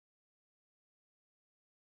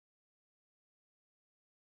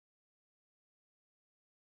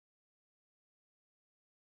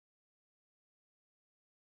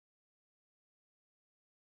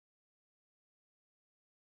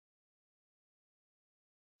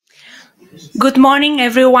Good morning,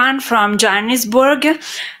 everyone from Johannesburg.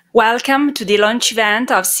 Welcome to the launch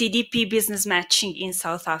event of CDP Business Matching in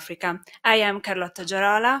South Africa. I am Carlotta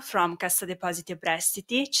Giarola from Cassa Depositi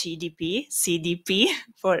Prestiti, CDP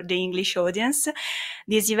for the English audience.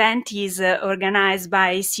 This event is organized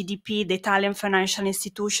by CDP, the Italian financial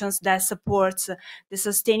institutions that supports the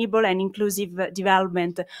sustainable and inclusive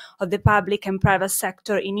development of the public and private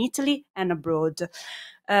sector in Italy and abroad.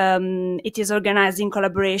 It is organized in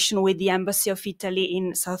collaboration with the Embassy of Italy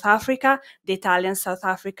in South Africa, the Italian South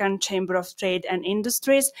African Chamber of Trade and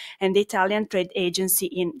Industries, and the Italian Trade Agency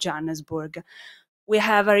in Johannesburg. We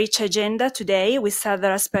have a rich agenda today with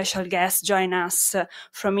several special guests join us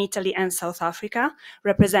from Italy and South Africa,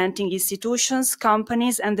 representing institutions,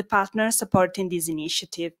 companies, and the partners supporting this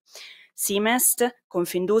initiative. CIMEST,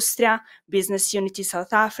 Confindustria, Business Unity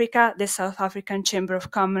South Africa, the South African Chamber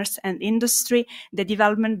of Commerce and Industry, the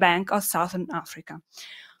Development Bank of Southern Africa.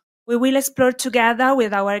 We will explore together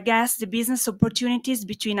with our guests the business opportunities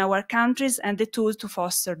between our countries and the tools to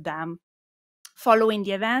foster them. Following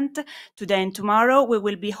the event, today and tomorrow, we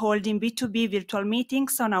will be holding B2B virtual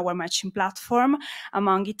meetings on our matching platform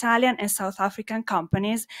among Italian and South African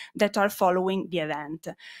companies that are following the event.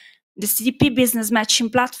 The CDP Business Matching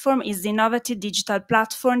Platform is the innovative digital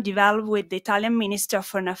platform developed with the Italian Ministry of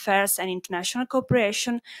Foreign Affairs and International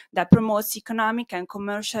Cooperation that promotes economic and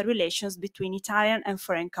commercial relations between Italian and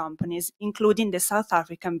foreign companies, including the South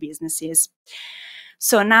African businesses.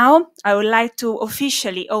 So now I would like to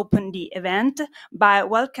officially open the event by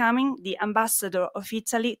welcoming the Ambassador of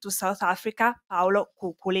Italy to South Africa, Paolo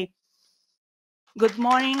Cuculi. Good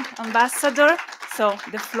morning, Ambassador. So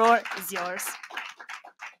the floor is yours.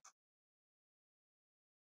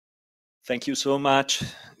 Thank you so much.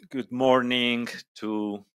 Good morning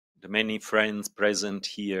to the many friends present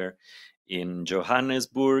here in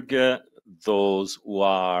Johannesburg, those who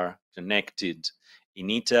are connected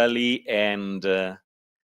in Italy, and the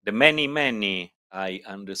many, I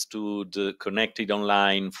understood, connected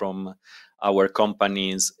online from our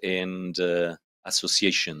companies and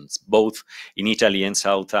associations, both in Italy and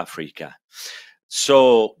South Africa.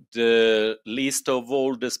 So the list of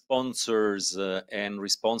all the sponsors and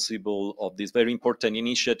responsible of this very important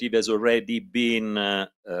initiative has already been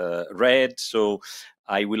read. So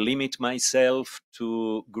I will limit myself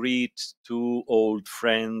to greet two old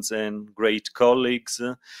friends and great colleagues,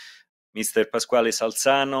 Mr. Pasquale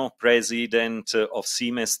Salzano, President of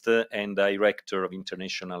CIMEST and Director of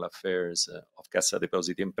International Affairs of Cassa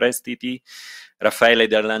Depositi and Prestiti, Raffaele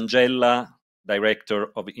Dall'Angella,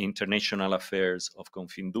 Director of International Affairs of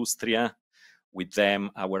Confindustria. With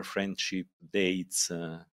them, our friendship dates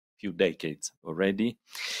a few decades already.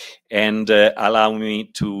 And allow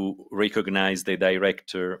me to recognize the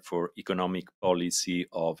Director for Economic Policy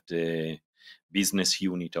of the Business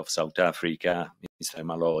Unit of South Africa, Mr.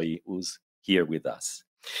 Malloy, who's here with us.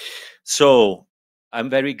 So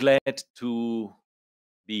I'm very glad to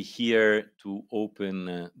be here to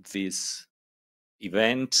open this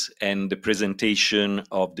event and the presentation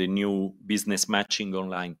of the new business matching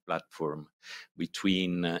online platform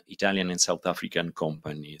between Italian and South African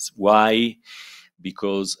companies. Why?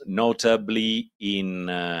 Because notably in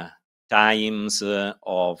times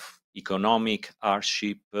of economic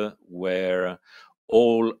hardship, where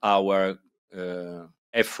all our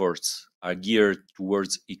efforts are geared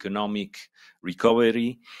towards economic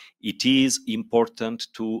recovery, it is important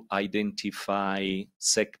to identify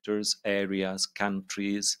sectors, areas,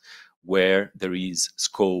 countries where there is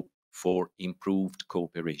scope for improved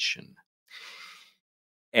cooperation.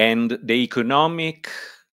 And the economic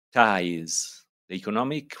ties, the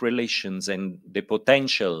economic relations and the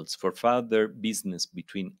potentials for further business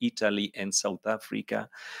between Italy and South Africa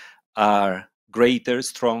are greater,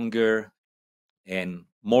 stronger, and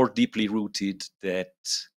more deeply rooted that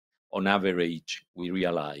on average we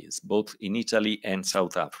realize, both in Italy and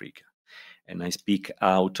South Africa. And I speak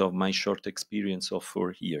out of my short experience of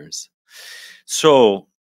 4 years. So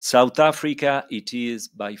South Africa, it is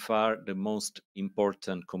by far the most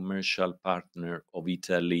important commercial partner of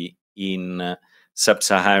Italy in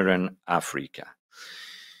sub-Saharan Africa.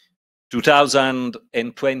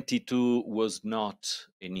 2022 was not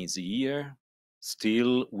an easy year.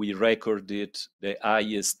 Still, we recorded the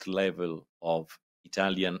highest level of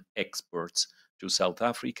Italian exports to South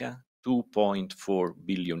Africa, 2.4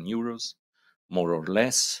 billion euros, more or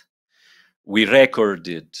less. We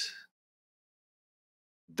recorded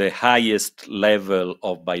the highest level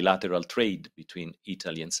of bilateral trade between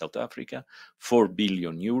Italy and South Africa, 4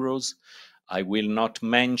 billion euros. I will not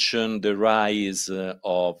mention the rise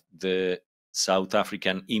of the South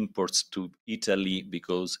African imports to Italy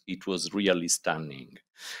because it was really stunning.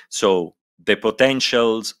 So the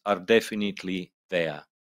potentials are definitely there.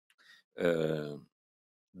 The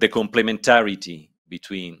complementarity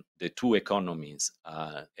between the two economies,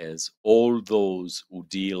 as all those who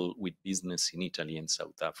deal with business in Italy and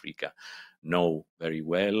South Africa know very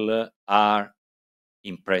well, are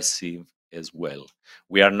impressive as well.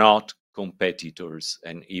 We are not competitors,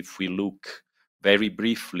 and if we look very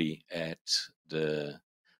briefly at the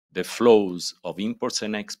flows of imports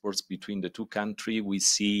and exports between the two countries, we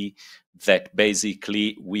see that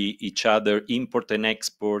basically we each other import and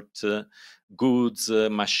export goods,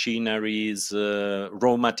 machineries,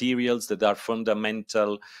 raw materials that are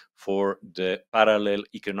fundamental for the parallel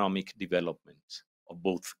economic development of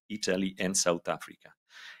both Italy and South Africa.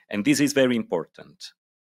 And this is very important.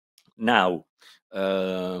 Now,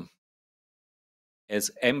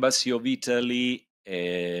 as Embassy of Italy,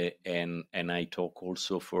 and I talk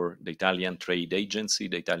also for the Italian Trade Agency,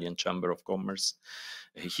 the Italian Chamber of Commerce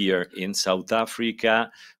here in South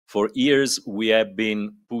Africa, for years we have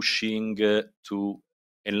been pushing to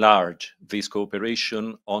enlarge this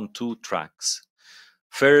cooperation on two tracks.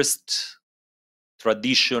 First,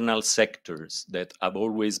 traditional sectors that have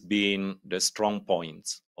always been the strong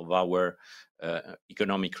points of our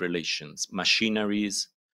economic relations, machineries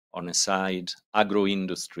on a side,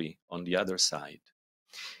 agro-industry on the other side.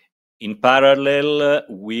 In parallel,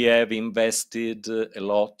 we have invested a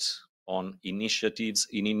lot on initiatives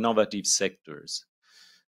in innovative sectors,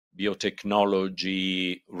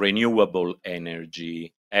 biotechnology, renewable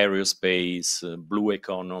energy, aerospace, blue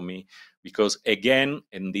economy, because again,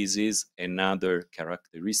 and this is another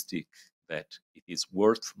characteristic that it is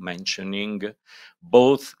worth mentioning,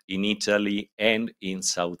 both in Italy and in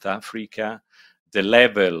South Africa, the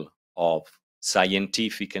level of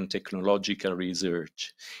scientific and technological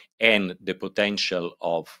research and the potential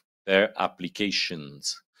of their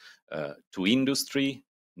applications to industry,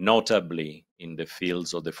 notably in the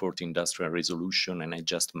fields of the fourth industrial revolution, and I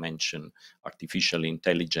just mentioned artificial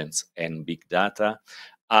intelligence and big data,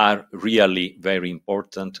 are really very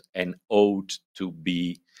important and ought to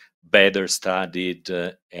be better studied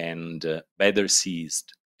and better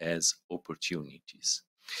seized as opportunities.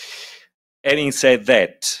 Having said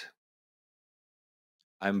that,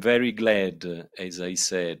 I'm very glad, as I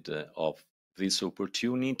said, of this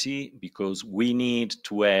opportunity, because we need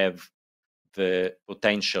to have the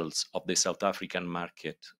potentials of the South African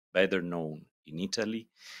market better known in Italy,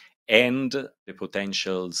 and the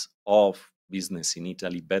potentials of business in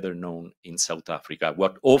Italy better known in South Africa.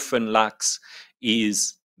 What often lacks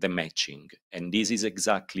is the matching, and this is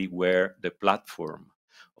exactly where the platform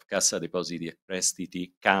of Cassa Depositi e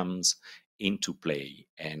Prestiti comes into play,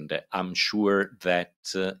 and I'm sure that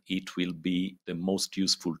it will be the most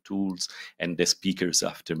useful tools, and the speakers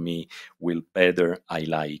after me will better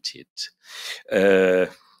highlight it.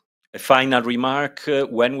 A final remark,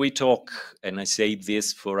 when we talk, and I say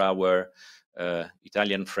this for our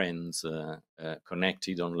Italian friends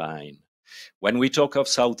connected online, when we talk of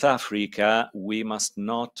South Africa, we must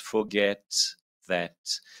not forget that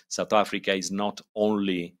South Africa is not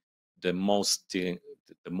only the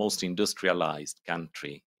most industrialized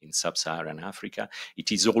country in sub-Saharan Africa,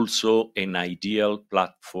 it is also an ideal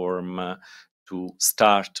platform to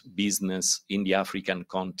start business in the African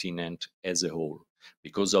continent as a whole,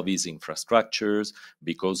 because of its infrastructures,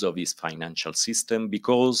 because of its financial system,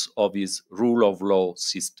 because of its rule of law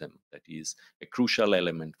system, that is a crucial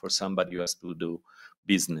element for somebody who has to do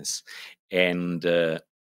business. And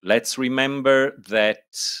let's remember that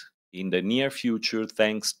in the near future,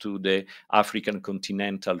 thanks to the African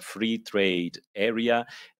Continental Free Trade Area,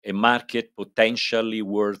 a market potentially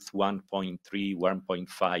worth 1.3,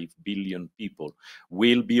 1.5 billion people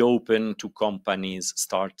will be open to companies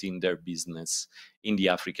starting their business in the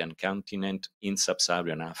African continent, in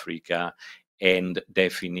sub-Saharan Africa, and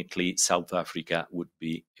definitely South Africa would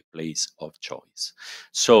be a place of choice.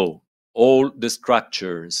 So all the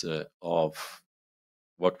structures of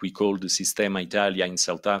what we call the Sistema Italia in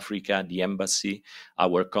South Africa, the embassy,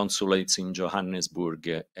 our consulates in Johannesburg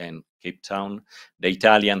and Cape Town, the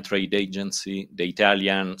Italian Trade Agency, the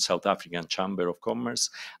Italian South African Chamber of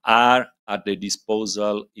Commerce, are at the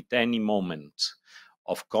disposal at any moment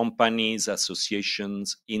of companies,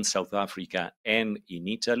 associations in South Africa and in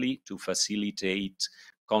Italy to facilitate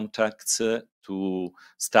contacts, to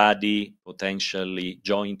study potentially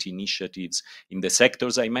joint initiatives in the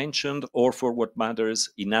sectors I mentioned, or for what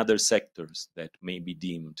matters in other sectors that may be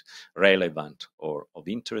deemed relevant or of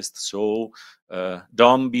interest. So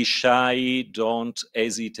don't be shy, don't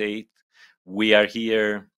hesitate. We are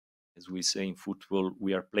here, as we say in football,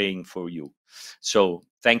 we are playing for you. So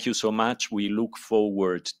thank you so much. We look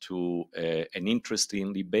forward to an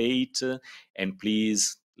interesting debate, and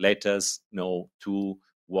please let us know too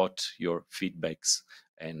what your feedbacks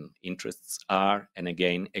and interests are. And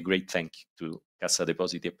again, a great thank you to Cassa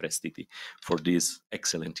Depositi e Prestiti for this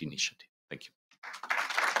excellent initiative. Thank you.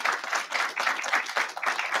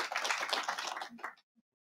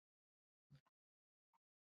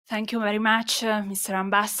 Thank you very much, Mr.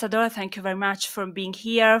 Ambassador. Thank you very much for being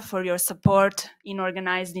here, for your support in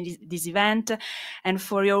organizing this event, and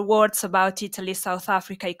for your words about Italy-South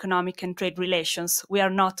Africa economic and trade relations. We are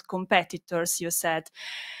not competitors, you said.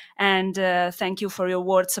 And thank you for your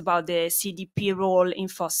words about the CDP role in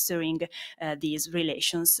fostering these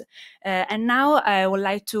relations. And now I would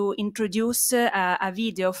like to introduce a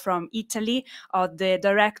video from Italy of the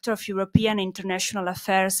Director of European International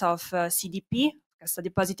Affairs of CDP, Cassa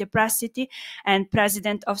Depositi e Prestiti, and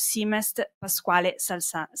President of CIMEST, Pasquale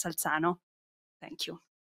Salzano. Thank you.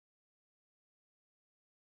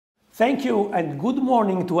 Thank you, and good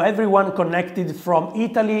morning to everyone connected from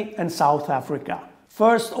Italy and South Africa.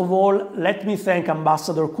 First of all, let me thank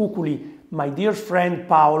Ambassador Cuculi, my dear friend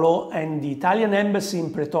Paolo, and the Italian Embassy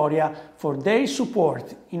in Pretoria for their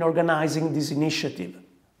support in organizing this initiative.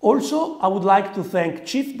 Also, I would like to thank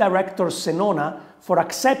Chief Director Senona for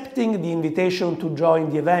accepting the invitation to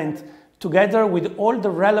join the event, together with all the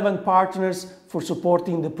relevant partners for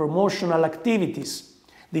supporting the promotional activities: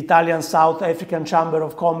 the Italian South African Chamber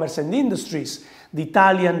of Commerce and Industries, the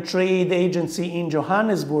Italian Trade Agency in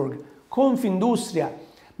Johannesburg, Confindustria,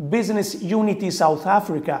 Business Unity South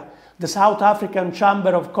Africa, the South African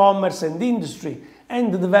Chamber of Commerce and Industry,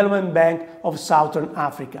 and the Development Bank of Southern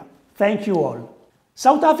Africa. Thank you all.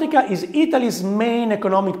 South Africa is Italy's main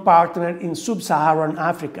economic partner in sub-Saharan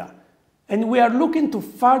Africa, and we are looking to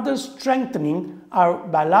further strengthening our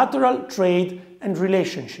bilateral trade and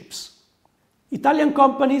relationships. Italian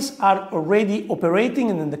companies are already operating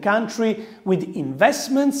in the country with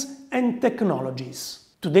investments and technologies.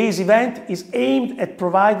 Today's event is aimed at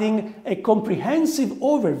providing a comprehensive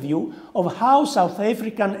overview of how South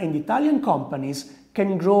African and Italian companies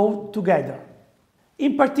can grow together.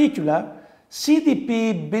 In particular,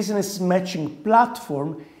 CDP Business Matching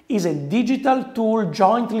Platform is a digital tool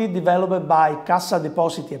jointly developed by Cassa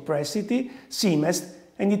Depositi e Prestiti, CIMEST,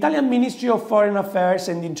 and the Italian Ministry of Foreign Affairs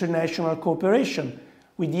and International Cooperation,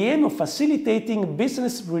 with the aim of facilitating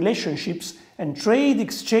business relationships and trade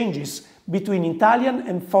exchanges between Italian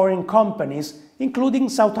and foreign companies, including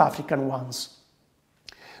South African ones.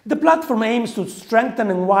 The platform aims to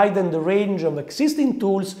strengthen and widen the range of existing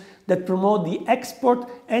tools that promote the export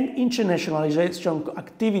and internationalization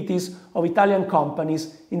activities of Italian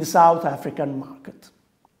companies in the South African market.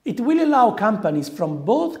 It will allow companies from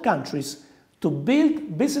both countries to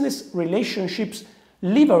build business relationships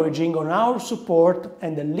leveraging on our support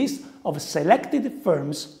and a list of selected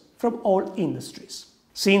firms from all industries.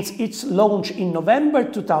 Since its launch in November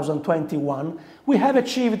 2021, we have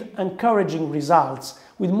achieved encouraging results,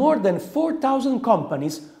 with more than 4,000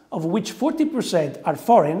 companies, of which 40% are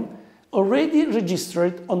foreign, already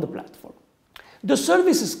registered on the platform. The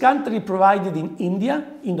service is currently provided in India,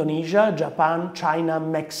 Indonesia, Japan, China,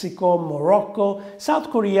 Mexico, Morocco,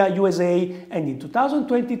 South Korea, USA, and in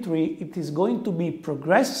 2023 it is going to be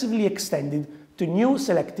progressively extended to new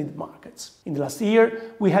selected markets. In the last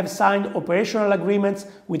year, we have signed operational agreements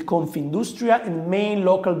with Confindustria and main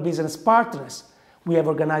local business partners. We have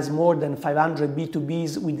organized more than 500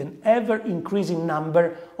 B2Bs with an ever-increasing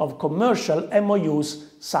number of commercial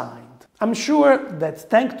MOUs signed. I'm sure that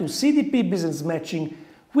thanks to CDP Business Matching,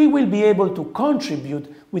 we will be able to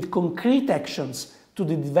contribute with concrete actions to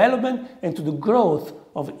the development and to the growth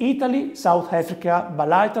of Italy-South Africa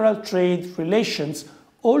bilateral trade relations,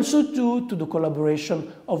 also due to the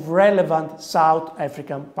collaboration of relevant South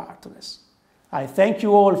African partners. I thank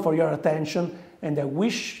you all for your attention, and I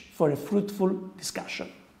wish for a fruitful discussion.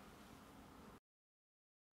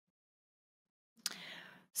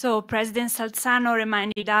 So President Salzano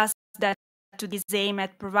reminded us that to this aim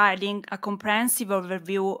at providing a comprehensive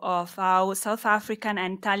overview of how South African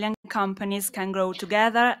and Italian companies can grow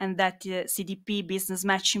together, and that the CDP Business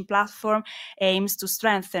Matching Platform aims to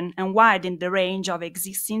strengthen and widen the range of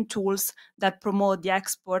existing tools that promote the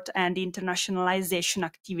export and internationalization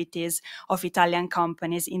activities of Italian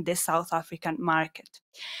companies in the South African market.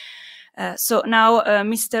 So now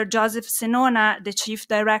Mr. Joseph Senona, the Chief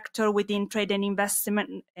Director within Trade and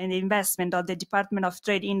Investment of the Department of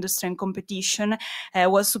Trade, Industry and Competition,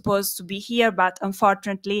 was supposed to be here, but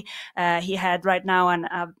unfortunately he had right now an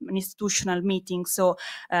institutional meeting, so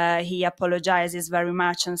he apologizes very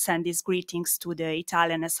much and sends his greetings to the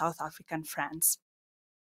Italian and South African friends.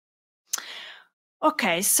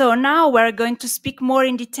 Okay, so now we're going to speak more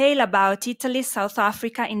in detail about Italy-South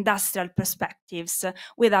Africa industrial perspectives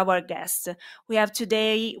with our guests. We have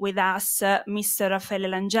today with us Mr. Raffaele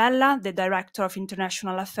Langella, the Director of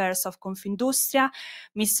International Affairs of Confindustria,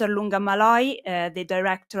 Mr. Lunga Malloy, the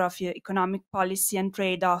Director of Economic Policy and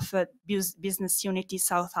Trade of Business Unity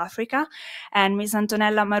South Africa, and Ms.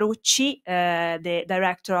 Antonella Marucci, the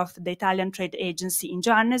Director of the Italian Trade Agency in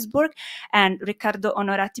Johannesburg, and Riccardo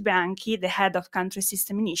Onorati Bianchi, the Head of Country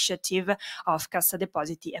System Initiative of Cassa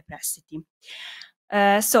Depositi e Prestiti.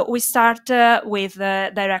 So we start with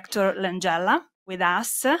Director Langella with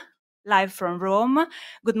us, live from Rome.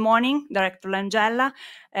 Good morning, Director Langella.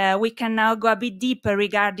 We can now go a bit deeper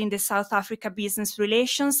regarding the South Africa business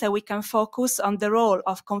relations, and we can focus on the role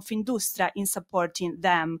of Confindustria in supporting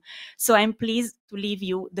them. So I'm pleased to leave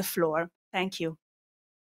you the floor. Thank you.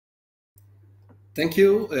 Thank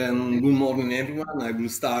you, and good morning, everyone. I will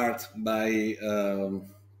start by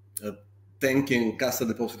thanking Cassa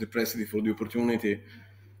Depositi Prestiti for the opportunity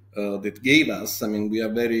that gave us. I mean, we are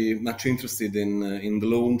very much interested in the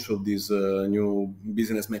launch of this new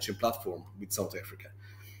business matching platform with South Africa.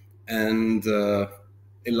 And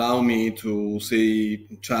allow me to say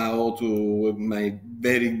ciao to my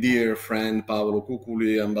very dear friend Paolo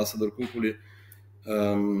Cuculi, Ambassador Cuculi.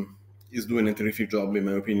 He's doing a terrific job, in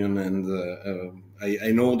my opinion, and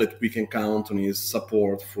I know that we can count on his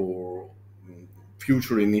support for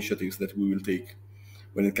future initiatives that we will take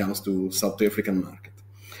when it comes to South African market.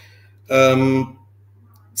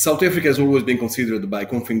 South Africa has always been considered by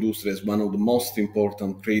Confindustria as one of the most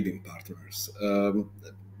important trading partners.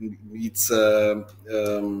 It's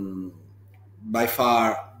by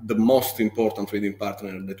far the most important trading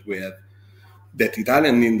partner that we have, that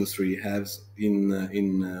Italian industry has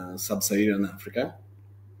in sub-Saharan Africa,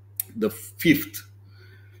 the fifth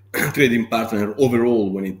trading partner overall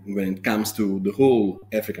when it comes to the whole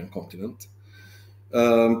African continent,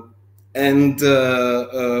 and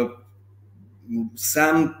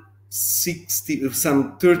some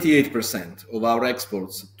 38% of our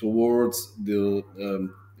exports towards the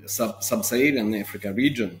sub-Saharan Africa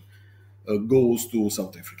region goes to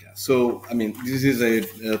South Africa. So, I mean, this is a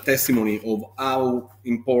testimony of how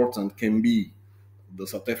important can be the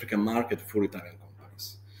South African market for Italian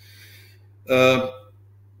companies.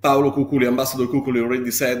 Paolo Cuculi, Ambassador Cuculi,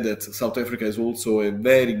 already said that South Africa is also a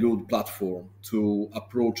very good platform to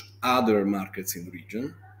approach other markets in the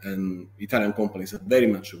region, and Italian companies are very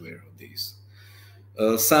much aware of this.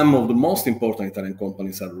 Some of the most important Italian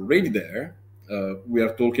companies are already there. We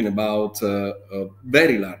are talking about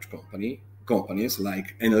very large companies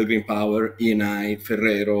like Enel Green Power, Eni,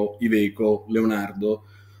 Ferrero, Iveco, Leonardo,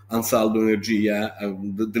 Ansaldo Energia.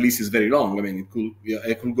 The list is very long. I mean,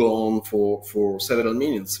 I could go on for several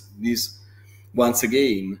minutes. This, once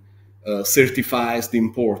again, certifies the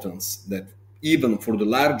importance that even for the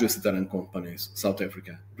largest Italian companies, South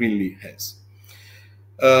Africa really has.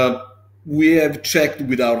 We have checked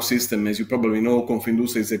with our system. As you probably know,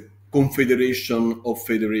 Confindustria is a confederation of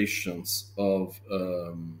federations, of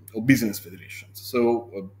business federations.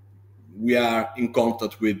 So we are in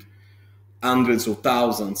contact with hundreds of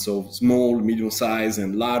thousands of small, medium-sized,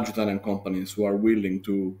 and large Italian companies who are willing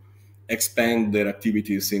to expand their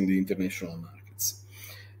activities in the international markets.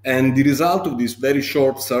 And the result of this very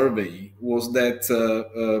short survey was that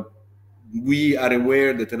we are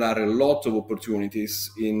aware that there are a lot of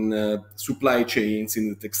opportunities in supply chains, in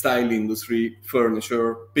the textile industry,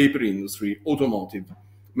 furniture, paper industry, automotive,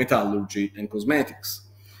 metallurgy, and cosmetics.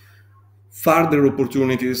 Further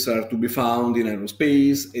opportunities are to be found in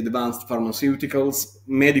aerospace, advanced pharmaceuticals,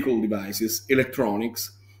 medical devices,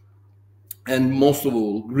 electronics, and most of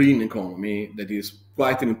all, green economy, that is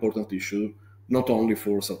quite an important issue, not only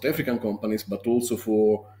for South African companies, but also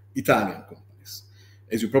for Italian companies.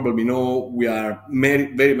 As you probably know, we are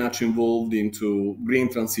very much involved into green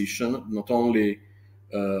transition, not only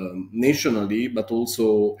nationally, but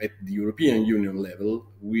also at the European Union level.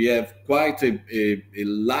 We have quite a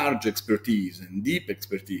large expertise and deep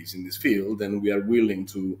expertise in this field, and we are willing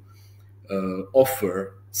to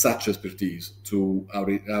offer such expertise to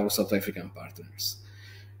our South African partners.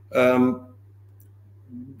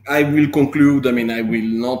 I will conclude, I mean, I will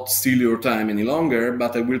not steal your time any longer,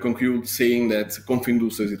 but I will conclude saying that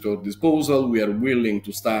Confindustria is at your disposal. We are willing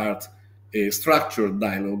to start a structured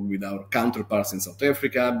dialogue with our counterparts in South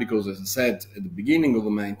Africa, because, as I said at the beginning of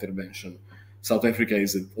my intervention, South Africa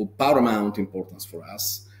is of paramount importance for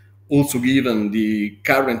us. Also, given the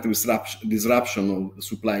current disruption of the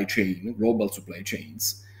supply chain, global supply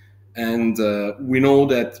chains. And we know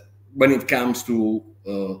that when it comes to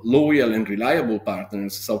loyal and reliable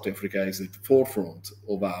partners, South Africa is at the forefront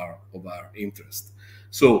of our interest.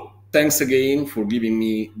 So thanks again for giving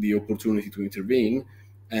me the opportunity to intervene,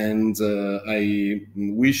 and I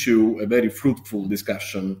wish you a very fruitful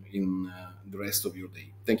discussion in the rest of your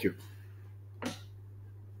day. Thank you.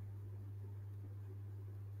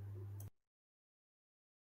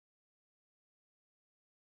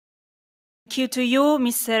 Thank you to you,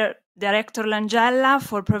 Mr. Director Langella,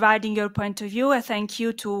 for providing your point of view. And thank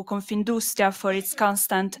you to Confindustria for its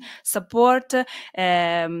constant support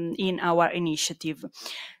in our initiative.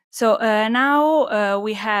 So now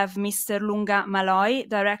we have Mr. Lunga Malloy,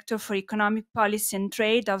 Director for Economic Policy and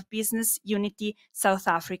Trade of Business Unity South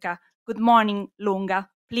Africa. Good morning, Lunga.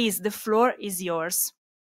 Please, the floor is yours.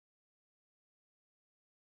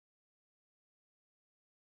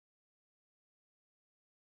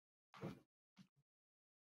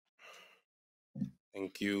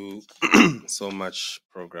 Thank you so much,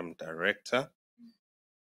 Program Director.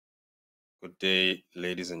 Good day,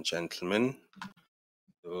 ladies and gentlemen,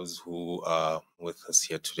 those who are with us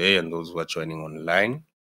here today and those who are joining online.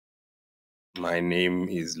 My name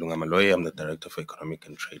is Lunga Malloy. I'm the Director for Economic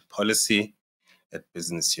and Trade Policy at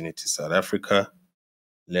Business Unity South Africa.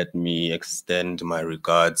 Let me extend my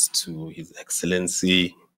regards to His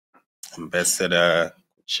Excellency Ambassador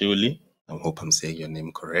Chiuli. I hope I'm saying your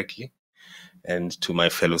name correctly. And to my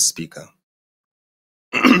fellow speaker.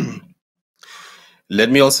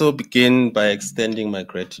 Let me also begin by extending my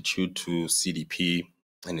gratitude to CDP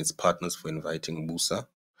and its partners for inviting Busa,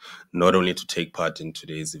 not only to take part in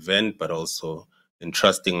today's event, but also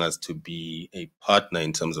entrusting us to be a partner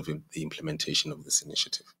in terms of the implementation of this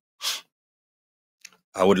initiative.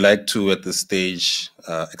 I would like to, at this stage,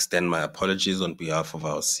 extend my apologies on behalf of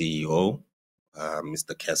our CEO,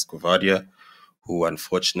 Mr. Cascovadia, who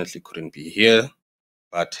unfortunately couldn't be here,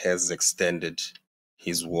 but has extended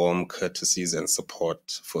his warm courtesies and support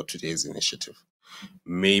for today's initiative.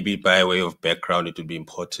 Maybe by way of background, it would be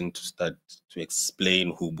important to start to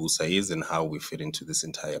explain who Busa is and how we fit into this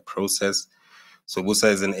entire process. So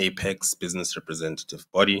Busa is an apex business representative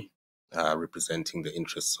body representing the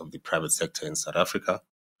interests of the private sector in South Africa.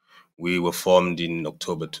 We were formed in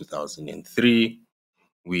October 2003.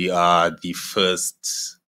 We are the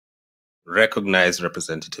first recognized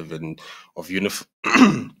representative of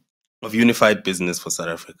unified business for South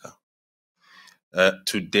Africa.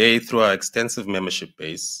 Today, through our extensive membership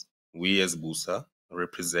base, we as Busa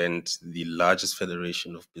represent the largest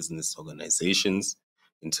federation of business organizations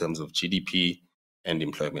in terms of GDP and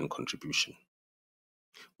employment contribution.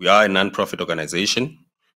 We are a non-profit organization,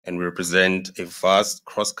 and we represent a vast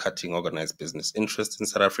cross-cutting organized business interest in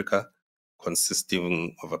South Africa,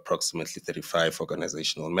 consisting of approximately 35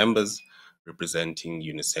 organizational members, representing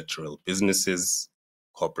unisectoral businesses,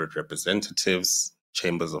 corporate representatives,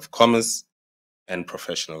 chambers of commerce, and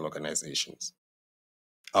professional organizations.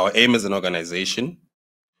 Our aim as an organization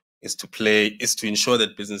is to ensure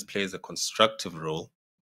that business plays a constructive role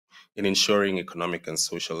in ensuring economic and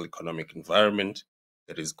social economic environment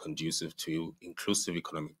that is conducive to inclusive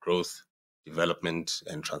economic growth, development,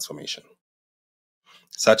 and transformation.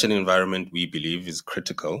 Such an environment, we believe, is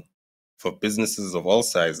critical for businesses of all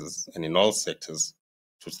sizes and in all sectors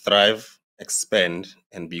to thrive, expand,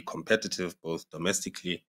 and be competitive both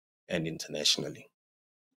domestically and internationally.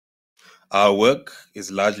 Our work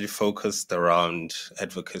is largely focused around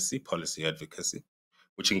advocacy, policy advocacy,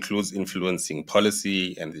 which includes influencing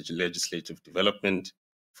policy and the legislative development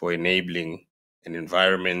for enabling an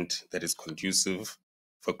environment that is conducive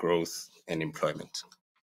for growth and employment.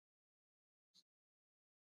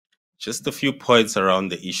 Just a few points around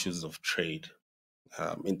the issues of trade.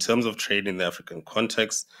 In terms of trade in the African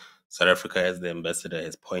context, South Africa, as the ambassador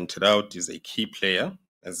has pointed out, is a key player,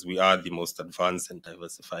 as we are the most advanced and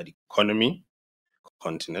diversified economy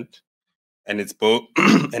continent, and it's both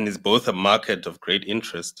and is both a market of great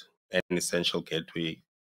interest and an essential gateway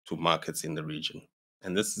to markets in the region.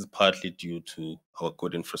 And this is partly due to our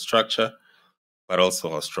good infrastructure, but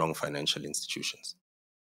also our strong financial institutions.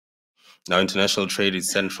 Now, international trade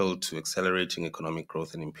is central to accelerating economic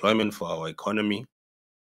growth and employment for our economy.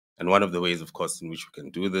 And one of the ways, of course, in which we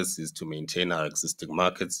can do this is to maintain our existing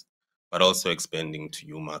markets, but also expanding to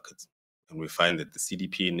new markets. And we find that the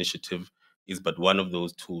CDP initiative is but one of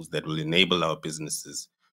those tools that will enable our businesses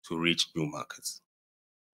to reach new markets.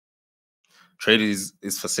 trade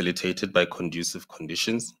is facilitated by conducive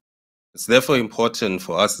conditions. It's therefore important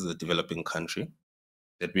for us as a developing country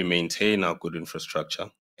that we maintain our good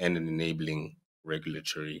infrastructure and an enabling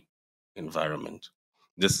regulatory environment.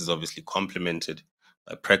 This is obviously complemented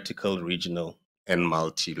by practical, regional, and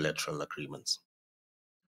multilateral agreements.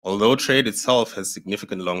 Although trade itself has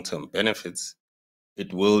significant long-term benefits,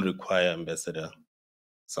 it will require, Ambassador,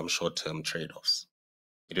 some short-term trade-offs.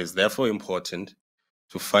 It is therefore important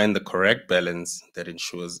to find the correct balance that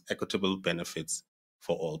ensures equitable benefits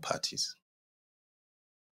for all parties.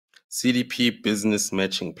 CDP Business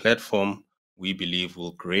Matching Platform, we believe,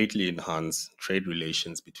 will greatly enhance trade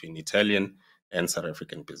relations between Italian and South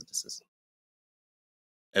African businesses.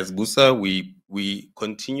 As BUSA, we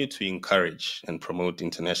continue to encourage and promote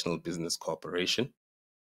international business cooperation.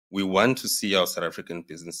 We want to see our South African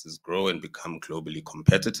businesses grow and become globally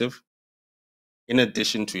competitive, in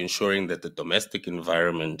addition to ensuring that the domestic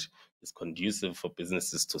environment is conducive for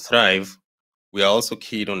businesses to thrive. We are also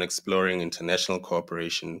keen on exploring international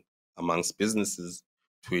cooperation amongst businesses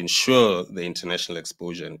to ensure the international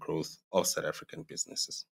exposure and growth of South African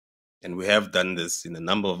businesses. And we have done this in a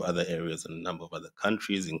number of other areas and a number of other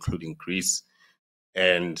countries, including Greece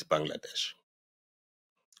and Bangladesh.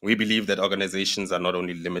 We believe that organizations are not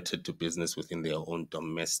only limited to business within their own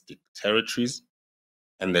domestic territories,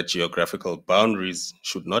 and that geographical boundaries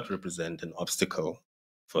should not represent an obstacle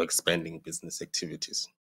for expanding business activities.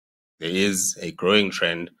 There is a growing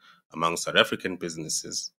trend among South African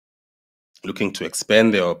businesses looking to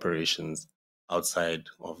expand their operations outside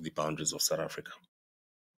of the boundaries of South Africa.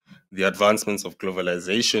 The advancements of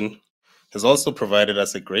globalization has also provided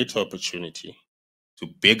us a great opportunity to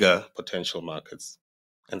bigger potential markets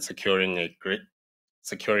and securing a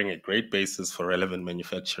great basis for relevant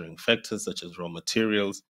manufacturing factors such as raw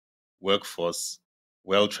materials, workforce,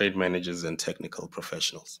 well-trained managers, and technical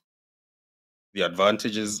professionals. The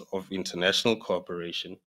advantages of international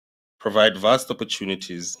cooperation provide vast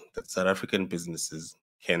opportunities that South African businesses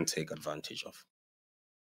can take advantage of.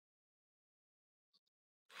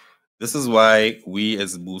 This is why we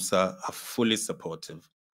as BUSA are fully supportive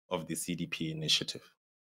of the CDP initiative.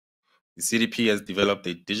 The CDP has developed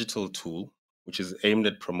a digital tool which is aimed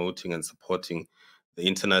at promoting and supporting the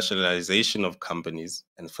internationalization of companies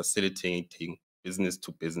and facilitating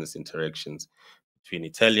business-to-business interactions between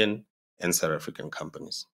Italian and South African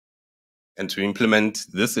companies. And to implement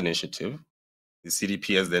this initiative, the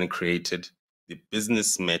CDP has then created the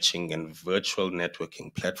Business Matching and Virtual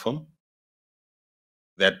Networking Platform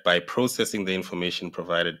that, by processing the information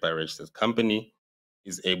provided by a registered company,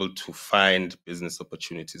 is able to find business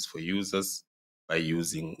opportunities for users by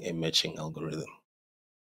using a matching algorithm.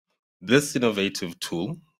 This innovative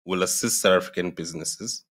tool will assist South African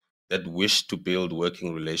businesses that wish to build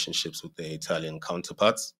working relationships with their Italian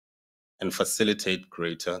counterparts and facilitate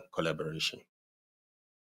greater collaboration.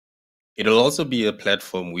 It will also be a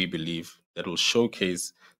platform, we believe, that will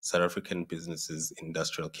showcase South African businesses'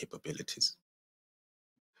 industrial capabilities.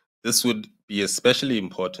 This would be especially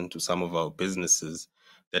important to some of our businesses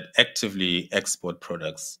that actively export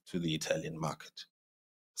products to the Italian market.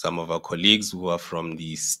 Some of our colleagues who are from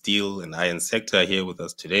the steel and iron sector are here with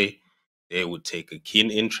us today. They would take a keen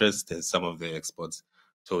interest as some of their exports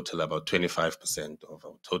total about 25% of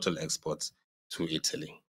our total exports to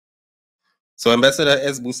Italy. So, Ambassador,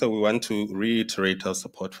 as BUSA, we want to reiterate our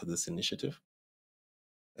support for this initiative.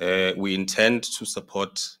 We intend to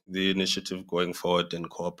support the initiative going forward and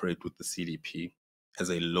cooperate with the CDP as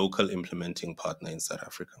a local implementing partner in South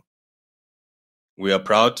Africa. We are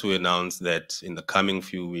proud to announce that in the coming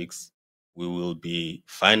few weeks, we will be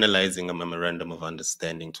finalizing a memorandum of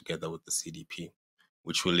understanding together with the CDP,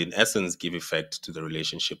 which will in essence give effect to the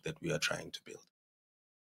relationship that we are trying to build.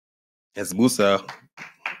 As BUSA,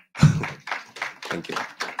 thank you.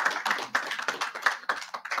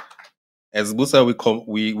 As BUSA,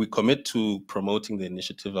 we commit to promoting the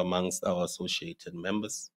initiative amongst our associated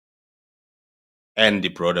members and the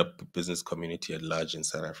broader business community at large in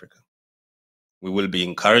South Africa. We will be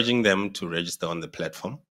encouraging them to register on the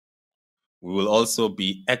platform. We will also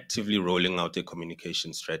be actively rolling out a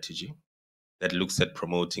communication strategy that looks at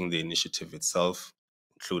promoting the initiative itself,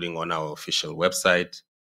 including on our official website,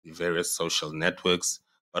 the various social networks,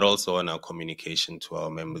 but also on our communication to our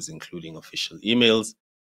members, including official emails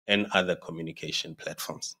and other communication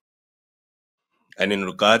platforms. And in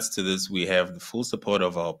regards to this, we have the full support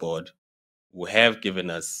of our board, who have given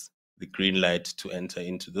us the green light to enter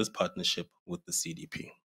into this partnership with the CDP.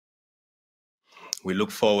 We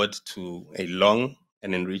look forward to a long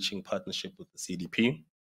and enriching partnership with the CDP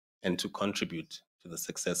and to contribute to the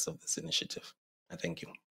success of this initiative. I thank you.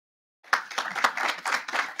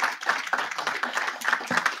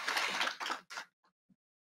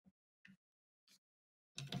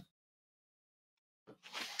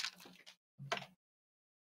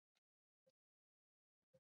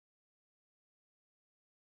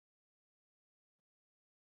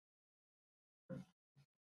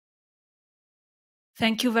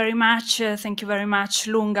 Thank you very much. Thank you very much,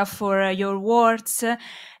 Lunga, for your words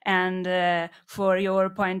and for your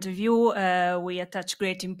point of view. We attach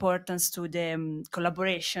great importance to the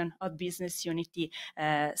collaboration of Business Unity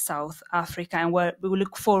South Africa, and we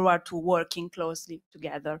look forward to working closely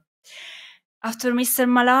together. After Mr.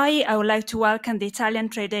 Malloy, I would like to welcome the Italian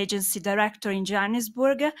Trade Agency Director in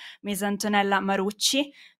Johannesburg, Ms. Antonella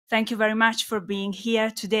Marucci. Thank you very much for being here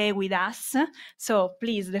today with us. So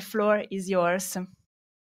please, the floor is yours.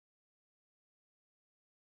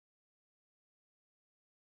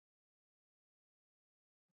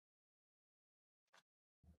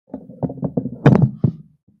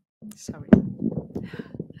 Sorry.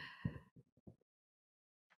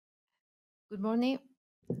 Good morning.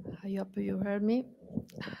 I hope you heard me.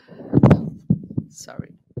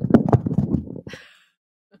 Sorry.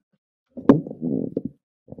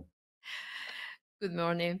 Good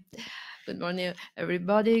morning. Good morning,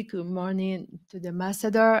 everybody. Good morning to the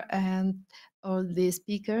ambassador and all the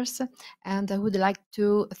speakers. And I would like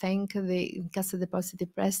to thank the Cassa Depositi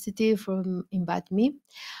Prestiti for inviting me.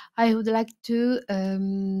 I would like to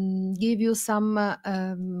give you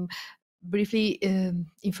some briefly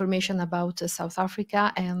information about South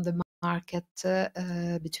Africa and the market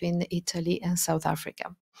between Italy and South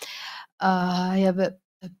Africa. I have a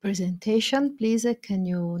presentation. Please, can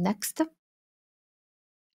you next?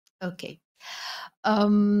 Okay.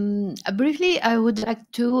 Briefly, I would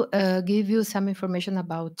like to give you some information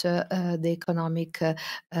about the economic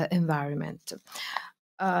environment.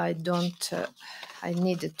 I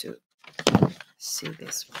needed to see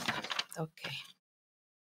this one. Okay.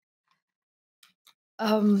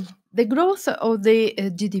 The growth of the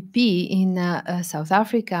GDP in South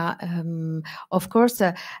Africa, of course,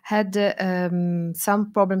 had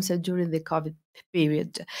some problems during the COVID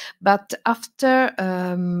period. But after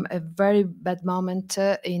a very bad moment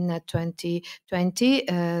in 2020,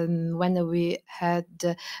 when we had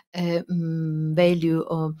a value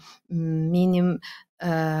of minimum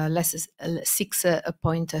less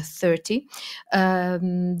 6.30,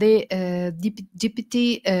 the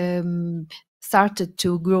GPT started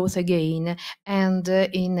to grow again, and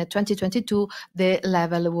in 2022 the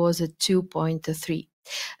level was 2.3.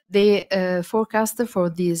 The forecast for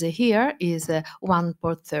this year is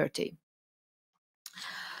 1.30.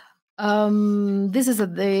 This is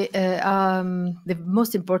the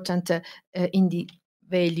most important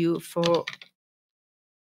value for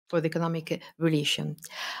the economic relation.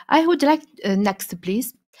 I would like next,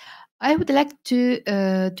 please. I would like to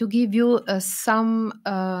give you some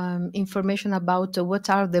information about what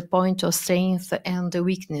are the points of strength and the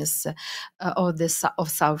weakness of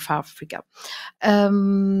South Africa.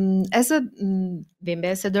 As the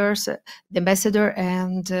ambassador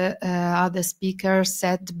and other speakers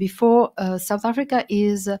said before, South Africa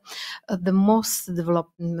is the most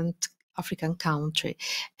developed African country,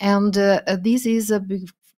 and this is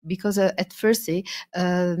because at first the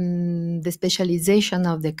specialization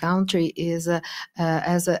of the country is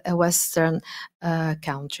as a Western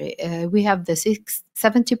country. We have the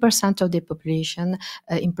 70% of the population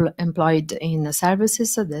employed in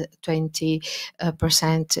services, the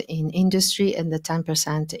 20% in industry, and the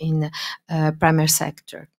 10% in primary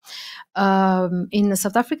sector. In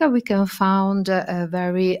South Africa, we can find a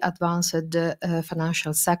very advanced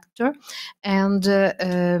financial sector and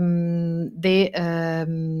a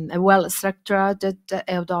well-structured,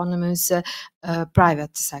 autonomous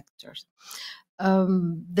private sectors.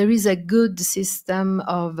 There is a good system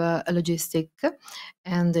of logistic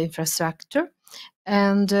and infrastructure,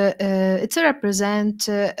 and it represents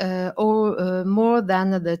more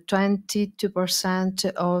than the 22%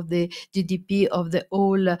 of the GDP of the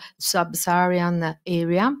whole sub-Saharan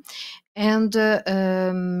area, and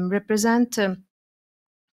represent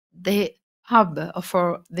the hub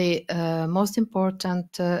for the most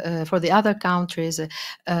important for the other countries,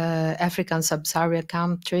 African sub-Saharan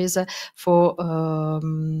countries, for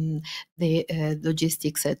the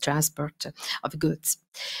logistics transport of goods.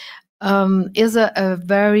 Is a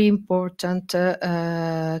very important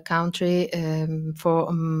country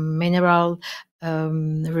for mineral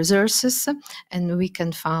resources, and we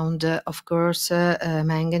can find, of course,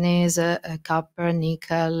 manganese, copper,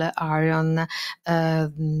 nickel, iron,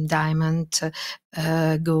 diamond,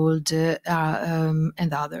 gold,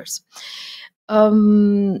 and others.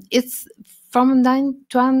 It's from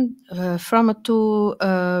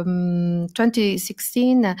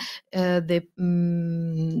 2016,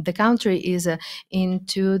 the country is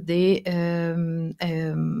into the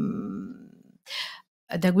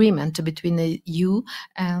the agreement between the EU,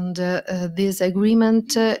 and this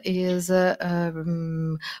agreement is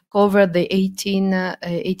cover the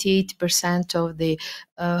 88% of the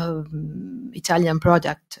Italian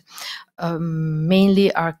product,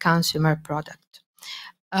 mainly our consumer product.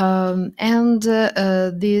 And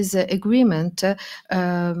this agreement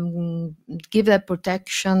give a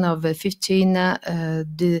protection of 15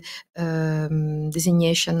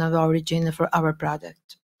 designation of origin for our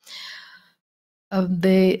product.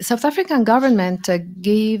 The South African government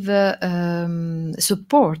gave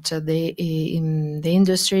support the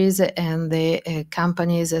industries and the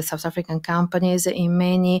companies, South African companies, in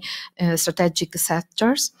many strategic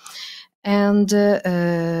sectors, and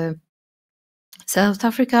South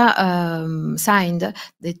Africa signed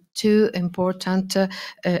the two important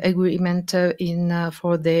agreements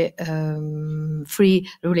for the free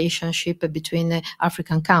relationship between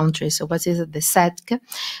African countries. So what is the SADC?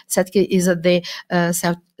 SADC is the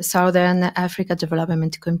Southern Africa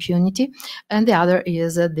Development Community, and the other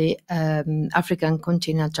is the African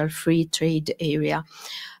Continental Free Trade Area.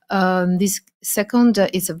 This second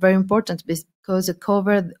is very important because it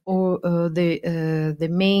covered all the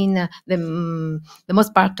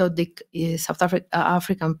most part of the South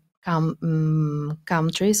African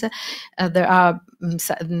countries. There are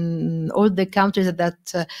all the countries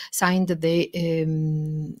that signed the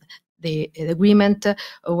agreement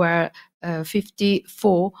were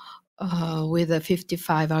 54. With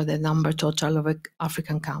 55 are the number total of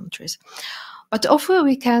African countries. But also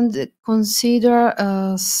we can consider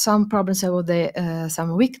some problems of the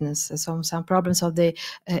some weaknesses, some problems of the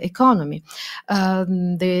economy. For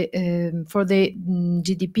the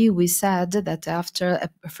GDP, we said that after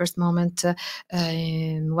a first moment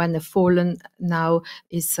when the fallen now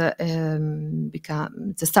is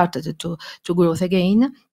started to grow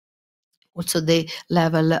again. Also, the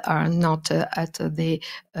level are not at the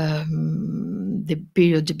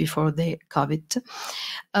period before the COVID.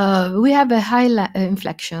 We have a high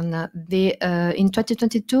inflation. In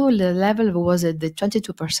 2022, the level was at the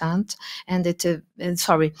 22%, and the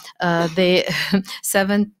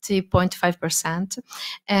 70.5%.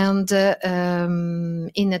 And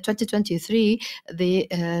in 2023, the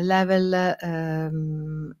level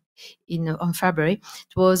on February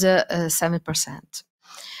it was 7%.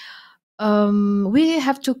 We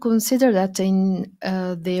have to consider that in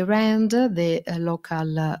the rand, the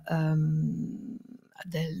local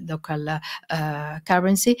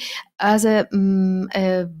currency, has a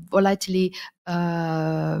volatility.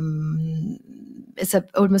 It's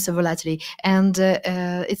almost a volatility, and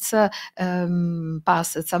it's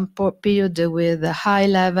past some period with a high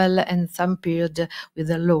level and some period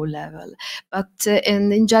with a low level. But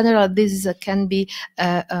and in general, this can be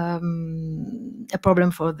a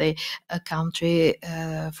problem for the country,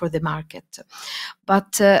 for the market.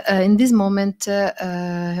 But in this moment,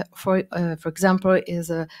 for example,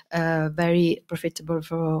 is very profitable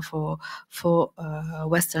for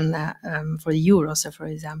Western for the euros, for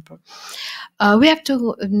example. We have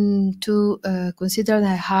to consider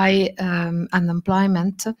the high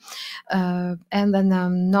unemployment and then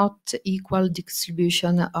not equal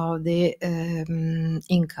distribution of the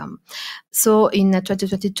income. So in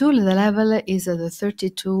 2022, the level is at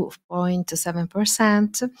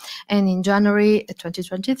 32.7%, and in January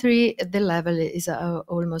 2023, the level is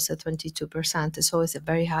almost at 22%. So it's a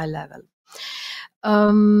very high level.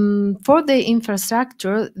 For the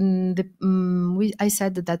infrastructure, I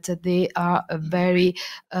said that they are a very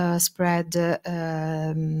spread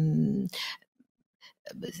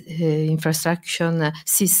infrastructure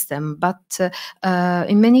system, but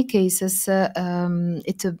in many cases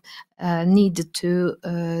it need to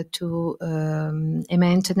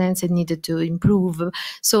maintenance. It needed to improve.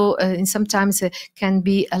 So sometimes it can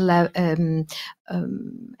be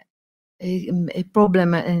a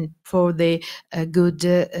problem for the good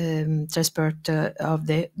transport of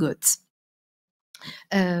the goods.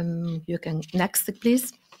 You can next,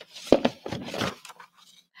 please.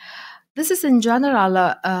 This is in general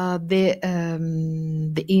the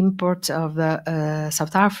import of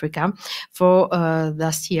South Africa for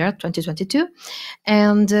last year, 2022,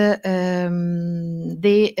 and the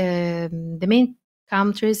main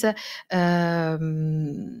countries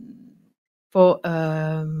for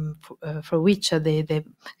which the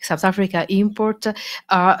South Africa import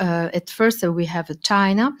are at first we have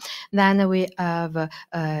China, then we have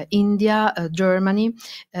India, Germany,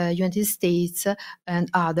 United States, and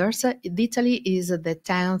others. Italy is the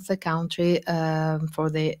 10th country for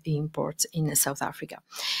the imports in South Africa.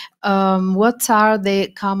 What are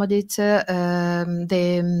the commodities,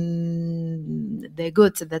 the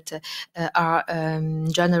goods that are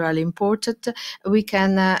generally imported? We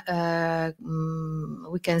can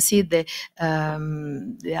see there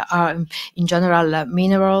are in general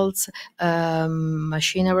minerals,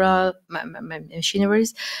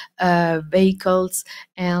 machineries, vehicles,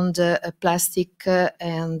 and plastic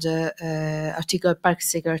and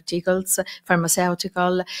plastic articles,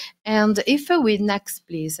 pharmaceutical. And if we next,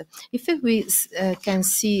 please, if we can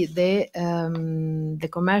see the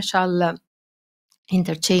commercial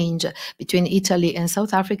interchange between Italy and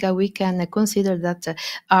South Africa, we can consider that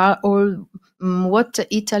are all what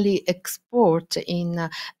Italy export in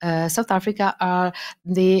South Africa are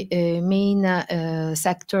the main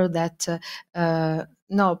sector that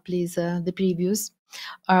no, please, the previous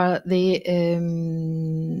are the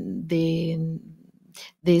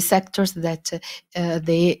sectors that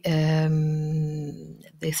the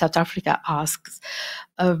South Africa asks.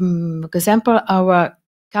 For example, our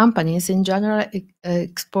companies in general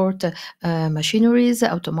export machineries,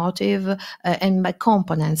 automotive, and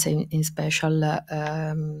components in special.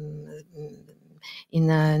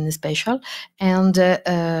 In special, and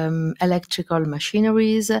electrical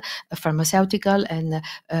machineries, pharmaceutical and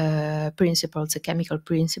principles, chemical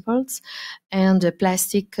principles, and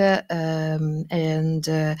plastic and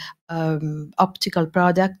optical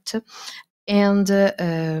product, and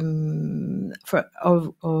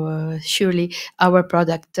surely our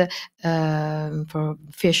product for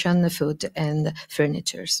fashion, food, and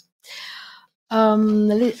furnitures.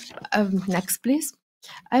 Next, please.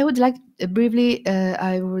 I would like briefly.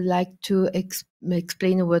 I would like to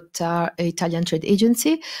explain what are Italian Trade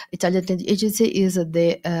Agency. Italian Trade Agency is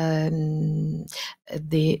the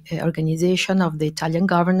organization of the Italian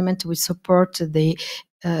government which support the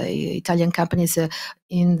Italian companies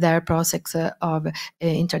in their process of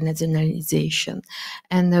internationalization.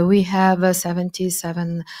 And we have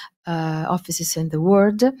 77 offices in the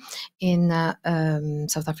world. In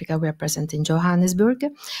South Africa, we are present in Johannesburg.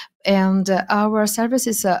 And our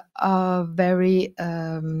services are very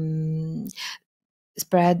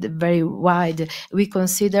spread very wide. We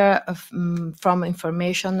consider from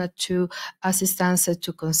information to assistance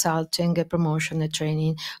to consulting, promotion,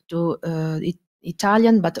 training to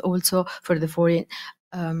Italian, but also for the foreign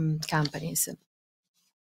companies.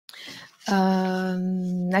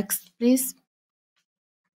 Next, please.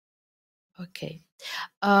 Okay.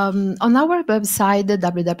 On our website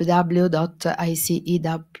www.ice.it,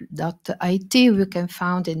 we can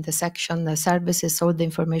find in the section services all the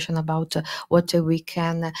information about what we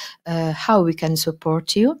can, how we can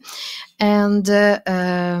support you, and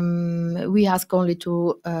we ask only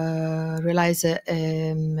to realize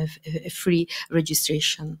a free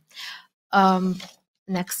registration.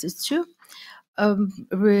 Next is two.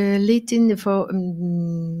 Relating for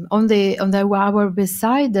on our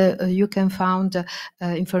website, you can find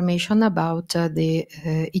information about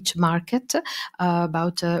each market,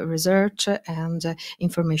 about research and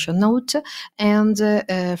information note, and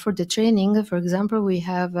for the training, for example, we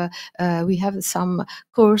have some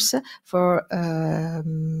course for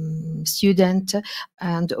student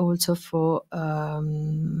and also for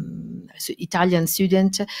Italian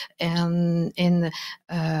student, and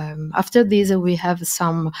after this we have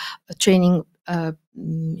some training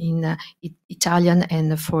in Italian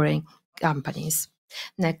and foreign companies.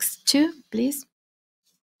 Next two, please.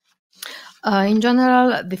 In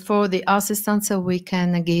general, for the assistance we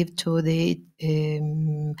can give to the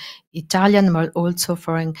Italian but also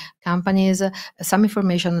foreign companies, some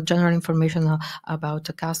information, general information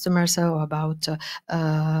about customers, or about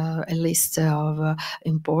a list of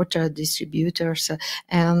importer distributors,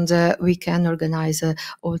 and we can organize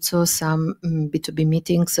also some B2B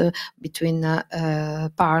meetings between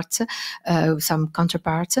parts, some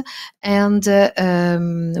counterparts, and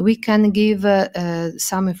we can give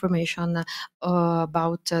some information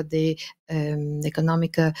about the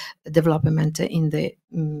economic development in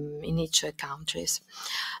each countries.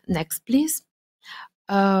 Next, please.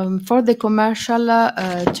 For the commercial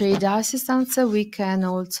trade assistance, we can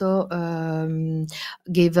also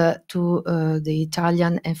give to the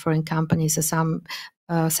Italian and foreign companies some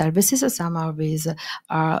services. Some of these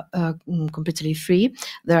are completely free.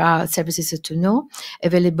 There are services to know,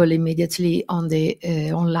 available immediately on the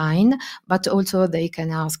online, but also they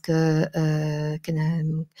can ask, the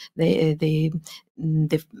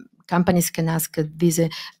companies can ask these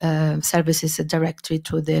services directly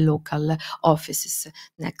to the local offices.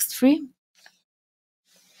 Next, free.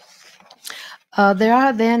 There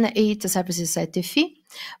are then 8 services at a fee,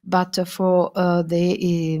 but for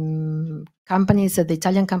the companies, the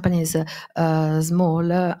Italian companies,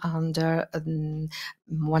 small, under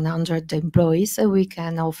 100 employees, we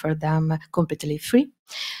can offer them completely free.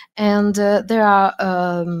 And there are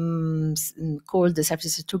called the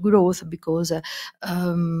services to growth because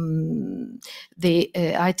the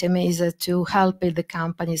item is to help the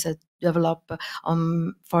companies develop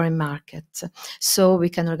on foreign markets. So we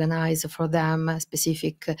can organize for them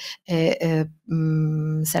specific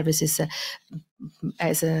services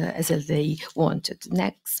as they wanted.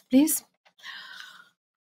 Next, please.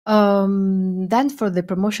 Then for the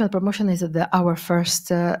promotion is our first,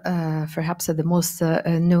 perhaps the most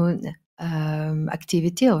known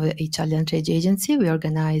activity of the Italian trade agency. We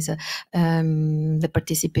organize the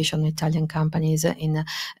participation of Italian companies in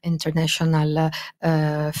international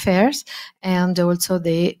fairs, and also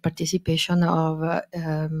the participation of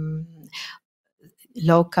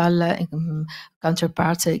local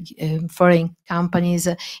counterparts, foreign companies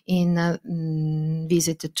in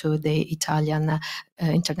visit to the Italian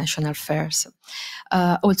international fairs.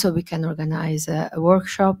 Also, we can organize a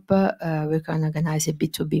workshop, we can organize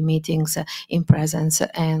B2B meetings in presence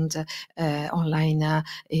and online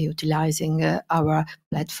utilizing our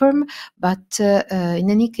platform. But in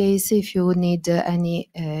any case, if you need any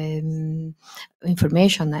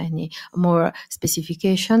information, any more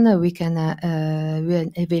specification, we can we are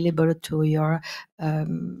available to your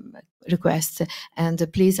request,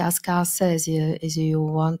 and please ask us as you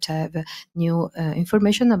want to have new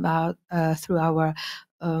information about through our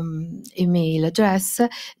email address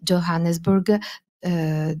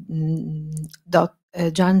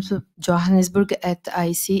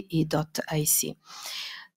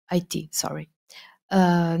johannesburg@ice.it. Sorry.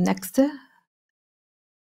 Next.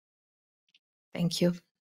 Thank you.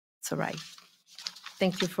 It's all right.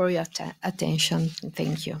 Thank you for your attention.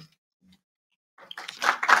 Thank you.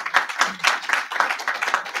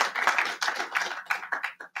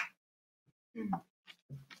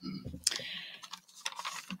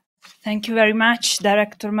 Thank you very much,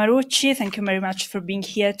 Director Marucci. Thank you very much for being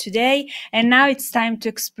here today. And now it's time to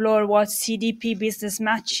explore what CDP Business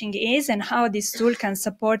Matching is and how this tool can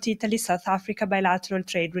support Italy-South Africa bilateral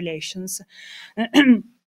trade relations.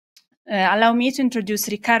 Allow me to introduce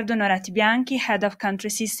Riccardo Norati Bianchi, Head of Country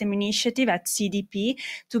System Initiative at CDP,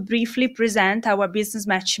 to briefly present our business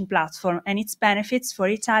matching platform and its benefits for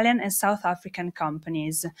Italian and South African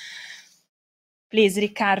companies. Please,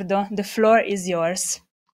 Riccardo, the floor is yours.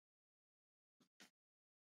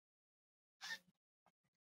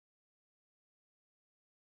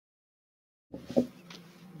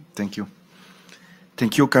 Thank you.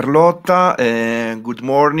 Thank you, Carlotta. Good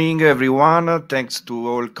morning, everyone. Thanks to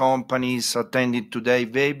all companies attending today's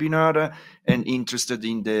webinar and interested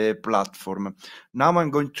in the platform. Now I'm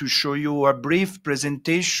going to show you a brief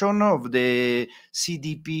presentation of the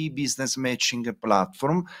CDP Business Matching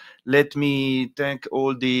Platform. Let me thank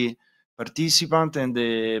all the participants and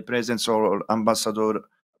the presence of Ambassador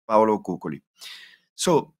Paolo Cuccoli.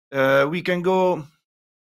 So we can go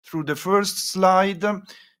through the first slide.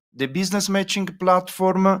 The Business Matching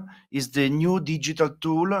Platform is the new digital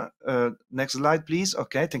tool. Next slide, please.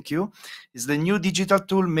 Okay, thank you. It's the new digital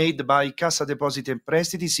tool made by Cassa Depositi and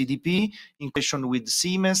Prestiti, CDP, in connection with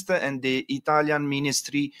CIMEST and the Italian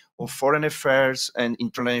Ministry of Foreign Affairs and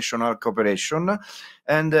International Cooperation,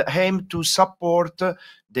 and aim to support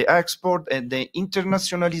the export and the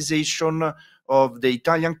internationalization of the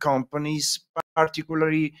Italian companies,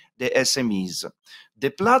 particularly the SMEs. The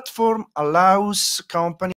platform allows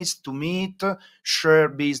companies to meet, share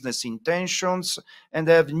business intentions, and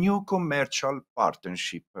have new commercial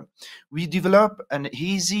partnership. We develop an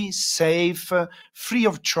easy, safe, free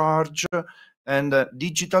of charge, and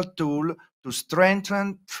digital tool to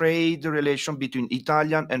strengthen trade relations between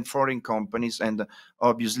Italian and foreign companies and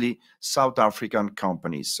obviously South African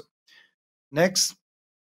companies. Next.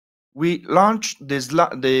 We launched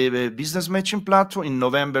the Business Matching Platform in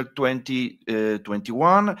November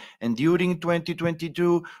 2021, and during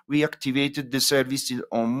 2022, we activated the service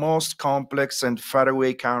on most complex and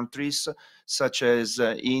faraway countries such as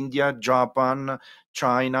India, Japan,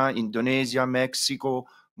 China, Indonesia, Mexico,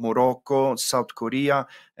 Morocco, South Korea,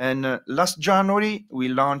 and last January, we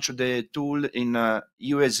launched the tool in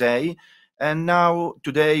USA, And now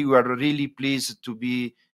today we are really pleased to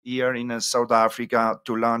be here in South Africa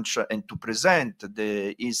to launch and to present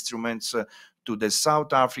the instruments to the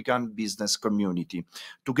South African business community.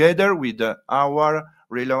 Together with our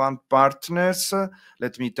relevant partners,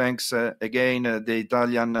 let me thank again the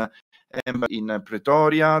Italian Embassy in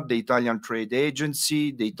Pretoria, the Italian Trade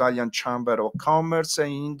Agency, the Italian Chamber of Commerce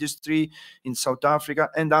and Industry in South Africa,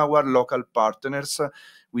 and our local partners.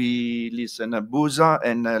 We listen Busa,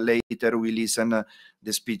 and later we listen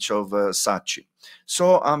the speech of Sachi.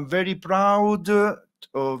 So I'm very proud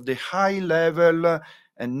of the high level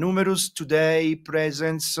and numerous today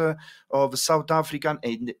presence of South African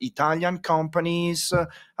and Italian companies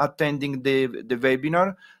attending the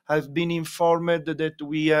webinar. I've been informed that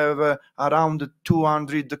we have around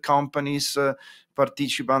 200 companies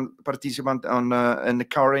participant on, and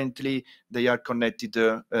currently they are connected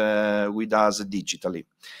with us digitally.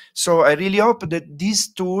 So I really hope that this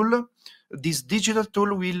digital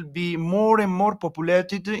tool will be more and more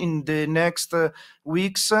populated in the next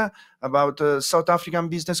weeks about South African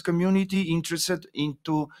business community interested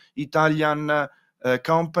into Italian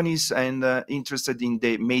companies and interested in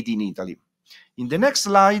the Made in Italy. In the next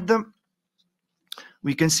slide,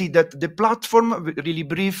 we can see that the platform, really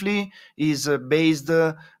briefly, is based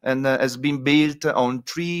and has been built on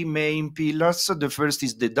three main pillars. The first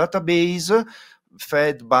is the database,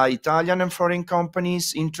 fed by Italian and foreign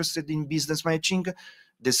companies interested in business matching.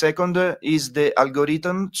 The second is the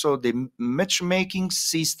algorithm, so the matchmaking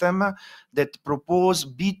system that propose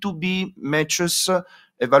B2B matches,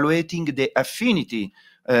 evaluating the affinity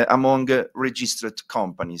among registered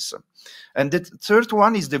companies. And the third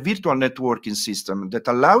one is the virtual networking system that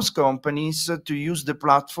allows companies to use the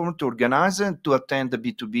platform to organize and to attend the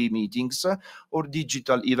B2B meetings or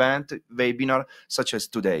digital event, webinar, such as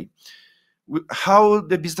today. How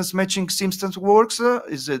the business matching system works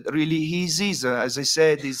is really easy. As I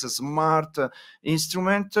said, it's a smart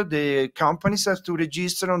instrument. The companies have to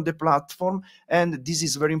register on the platform, and this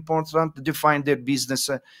is very important to define their business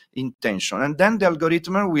intention. And then the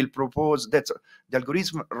algorithm will propose that the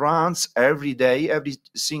algorithm runs every day, every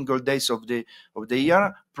single days of the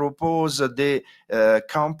year, propose the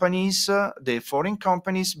companies, the foreign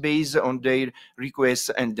companies, based on their requests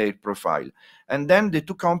and their profile. And then the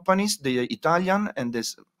two companies, the Italian and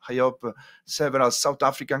this, I hope, several South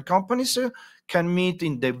African companies can meet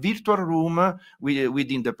in the virtual room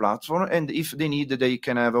within the platform. And if they need, they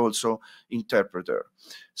can have also interpreter.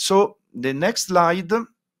 So the next slide,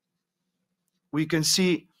 we can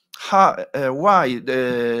see how, why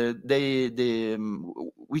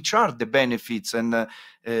which are the benefits, and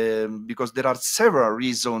because there are several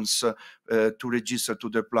reasons to register to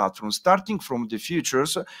the platform, starting from the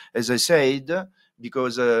features, as I said,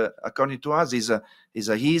 because according to us is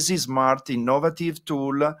a easy, smart, innovative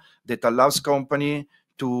tool that allows company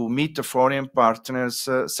to meet foreign partners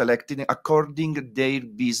selected according to their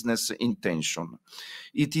business intention.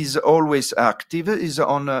 It is always active, is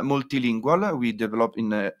on multilingual. We develop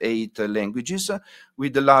in 8 languages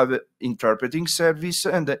with the live interpreting service,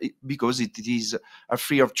 and because it is a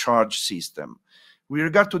free of charge system. With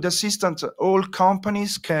regard to the assistant, all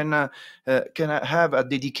companies can have a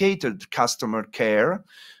dedicated customer care,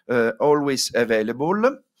 always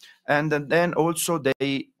available. And then also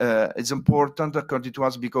they it's important according to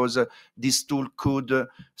us because this tool could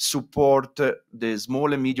support the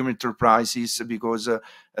small and medium enterprises because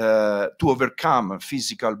to overcome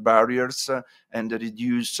physical barriers and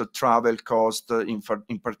reduce travel cost in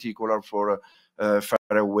particular for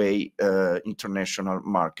far away international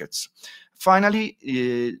markets. Finally,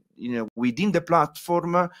 within the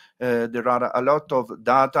platform, there are a lot of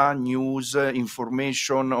data, news,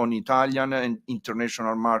 information on Italian and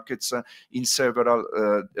international markets in several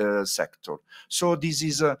sectors. So this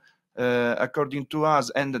is, according to us,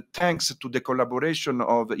 and thanks to the collaboration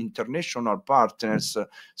of international partners,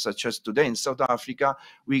 such as today in South Africa,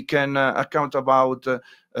 we can account about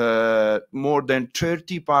more than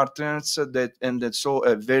 30 partners and so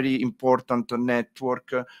a very important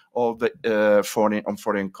network of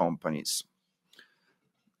foreign companies.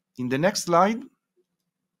 In the next slide,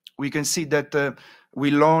 we can see that we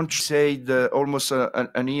launched, almost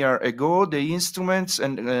a year ago, the instruments,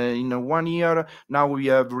 and in 1 year now we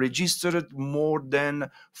have registered more than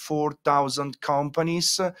 4,000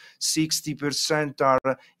 companies. 60%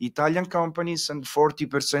 are Italian companies and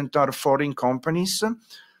 40% are foreign companies.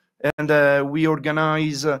 And we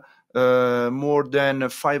organize more than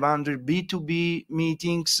 500 B2B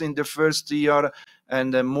meetings in the first year,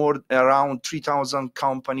 and around 3,000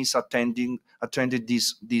 companies attended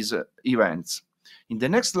these events. In the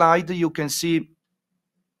next slide, you can see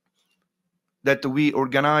that we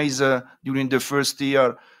organize during the first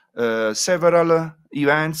year several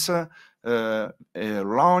events,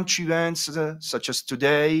 launch events such as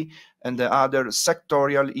today, and the other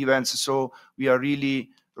sectorial events. So we are really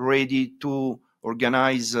ready to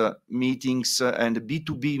organize meetings and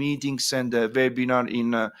B2B meetings and webinar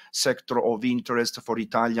in sector of interest for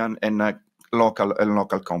Italian and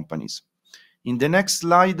local companies. In the next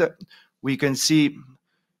slide, we can see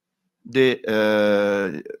the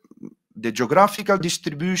geographical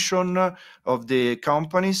distribution of the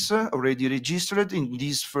companies already registered. In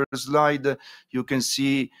this first slide, you can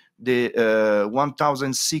see the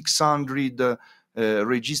 1,600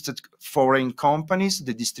 registered foreign companies,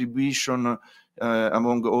 the distribution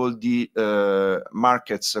among all the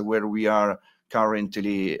markets where we are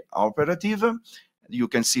currently operative. You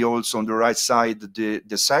can see also on the right side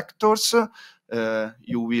the sectors.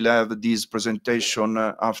 You will have this presentation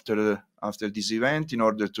after this event in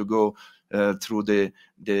order to go through the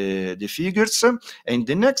figures. And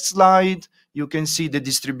the next slide, you can see the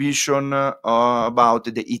distribution about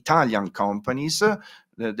the Italian companies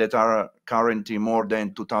that are currently more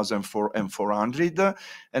than 2,400,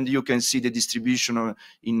 and you can see the distribution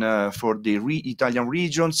in for the Italian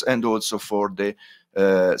regions and also for the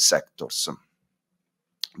sectors.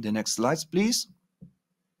 The next slides, please.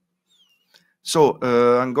 So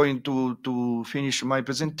I'm going to finish my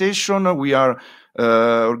presentation. We are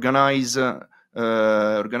organizing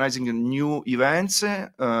new events.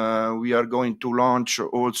 We are going to launch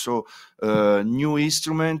also a new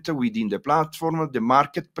instrument within the platform. The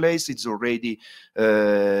marketplace is already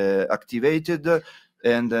activated,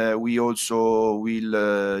 and we also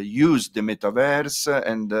will use the metaverse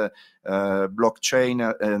and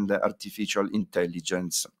blockchain and artificial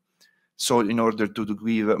intelligence. So in order to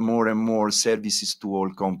give more and more services to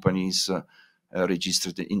all companies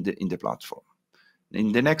registered in the platform.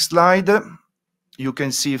 In the next slide, you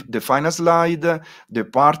can see the final slide, the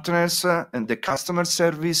partners and the customer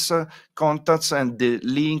service contacts, and the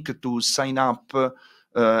link to sign up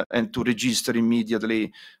and to register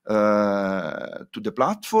immediately to the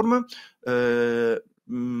platform.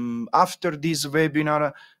 After this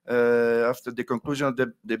webinar, after the conclusion of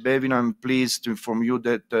the webinar, I'm pleased to inform you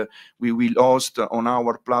that we will host on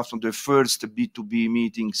our platform the first B2B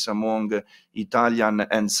meetings among Italian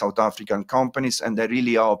and South African companies, and I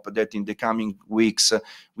really hope that in the coming weeks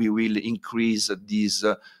we will increase these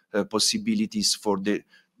possibilities for the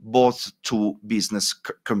both two business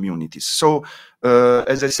communities. So,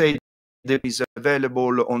 as I said, there is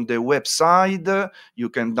available on the website. You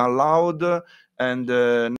can download. And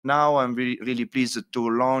now I'm really pleased to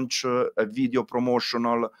launch a video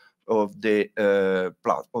promotional of the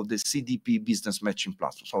CDP Business Matching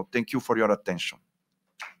Platform. So thank you for your attention.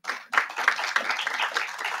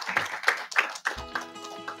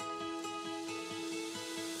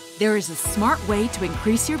 There is a smart way to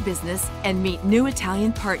increase your business and meet new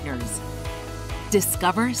Italian partners.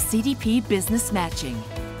 Discover CDP Business Matching,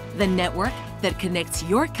 the network that connects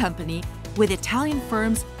your company with Italian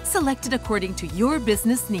firms selected according to your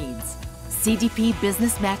business needs. CDP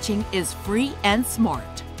Business Matching is free and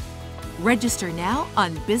smart. Register now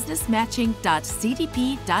on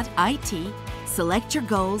businessmatching.cdp.it, select your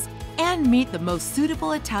goals, and meet the most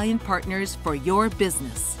suitable Italian partners for your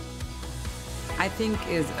business. I think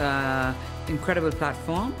is an incredible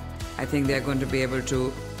platform. I think they're going to be able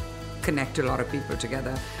to connect a lot of people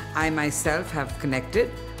together. I myself have connected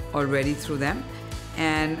already through them,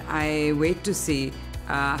 and I wait to see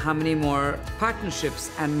how many more partnerships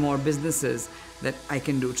and more businesses that I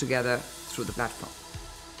can do together through the platform.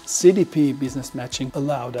 CDP Business Matching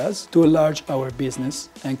allowed us to enlarge our business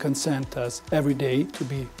and consent us every day to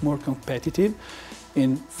be more competitive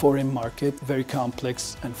in foreign market, very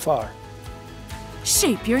complex and far.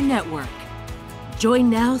 Shape your network. Join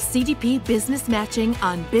now CDP Business Matching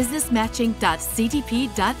on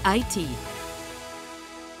businessmatching.cdp.it.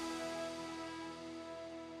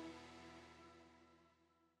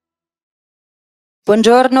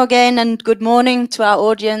 Buongiorno again, and good morning to our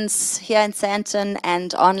audience here in Santon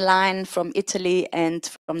and online from Italy and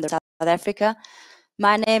from South Africa.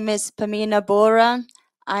 My name is Pamina Bora.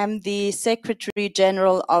 I'm the Secretary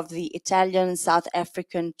General of the Italian South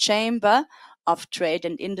African Chamber of Trade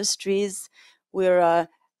and Industries. We're a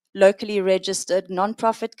locally registered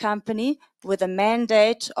non-profit company with a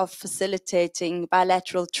mandate of facilitating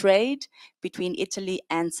bilateral trade between Italy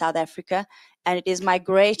and South Africa. And it is my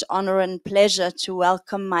great honor and pleasure to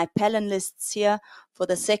welcome my panelists here for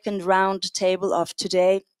the second round table of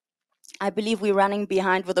today. I believe we're running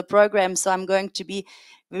behind with the program, so I'm going to be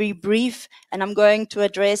very brief, and I'm going to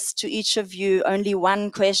address to each of you only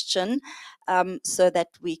one question. so that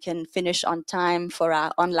we can finish on time for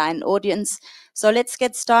our online audience. So let's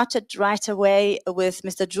get started right away with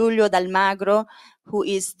Mr. Giulio D'Almagro, who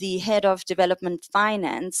is the Head of Development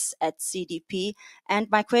Finance at CDP. And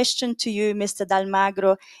my question to you, Mr.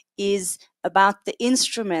 D'Almagro, is about the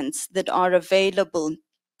instruments that are available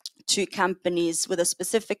to companies with a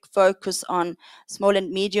specific focus on small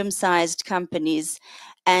and medium-sized companies,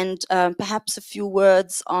 and perhaps a few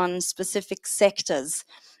words on specific sectors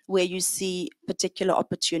where you see particular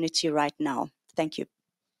opportunity right now. Thank you.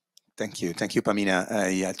 Thank you, Pamina.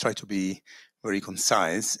 I'll try to be very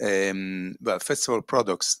concise. Well, first of all,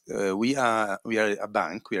 products. We are a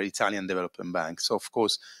bank. We are Italian development bank. So of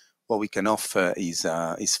course, what we can offer is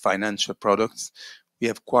financial products. We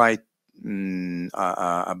have quite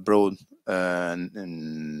a broad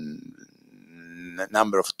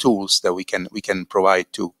number of tools that we can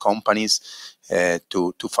provide to companies,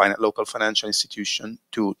 to local financial institutions,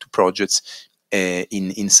 to projects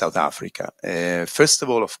in South Africa. First of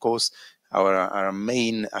all, of course, our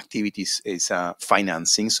main activities is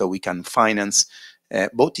financing. So we can finance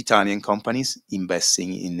both Italian companies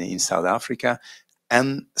investing in South Africa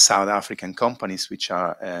and South African companies which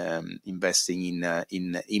are investing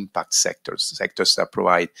in impact sectors that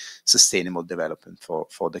provide sustainable development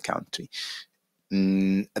for the country.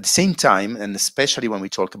 At the same time, and especially when we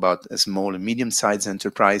talk about a small and medium-sized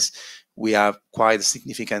enterprise, we have quite a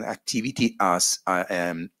significant activity as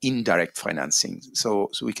indirect financing. So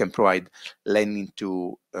we can provide lending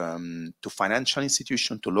to financial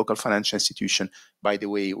institutions, to local financial institutions. By the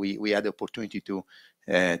way, we had the opportunity to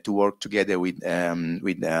work together with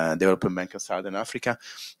Development Bank of Southern Africa,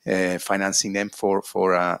 financing them for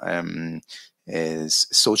a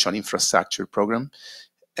social infrastructure program.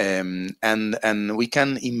 And we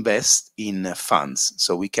can invest in funds.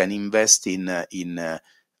 So we can invest in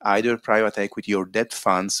either private equity or debt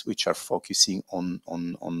funds, which are focusing on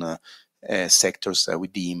sectors that we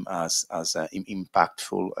deem as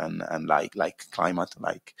impactful and like climate,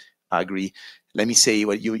 like agri. Let me say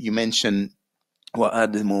what you mentioned. What are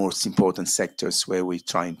the most important sectors where we're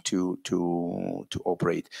trying to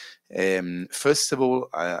operate? First of all,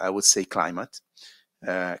 I would say climate.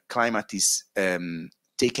 Climate is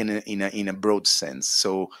taken in a broad sense.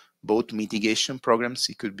 So both mitigation programs,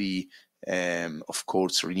 it could be, of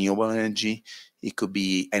course, renewable energy, it could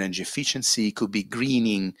be energy efficiency, it could be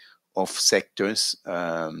greening of sectors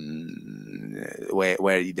where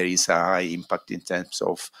there is a high impact in terms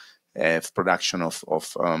of production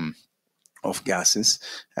of gases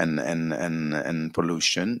and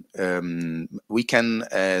pollution. We can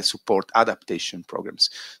support adaptation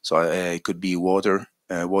programs. So it could be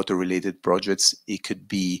water-related projects. It could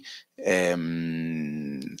be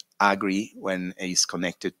agri when it is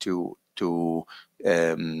connected to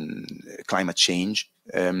climate change.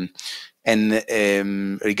 And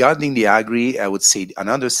regarding the agri, I would say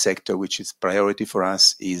another sector which is priority for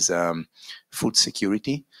us is food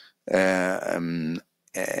security.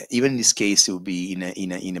 Even in this case, it will be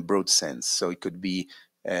in a broad sense. So it could be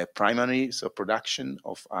primary, so production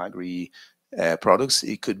of agri products.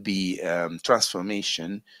 It could be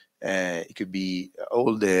transformation. It could be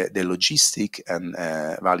all the logistic and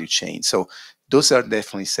value chain. So those are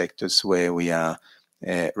definitely sectors where we are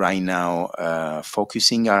right now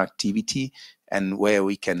focusing our activity, and where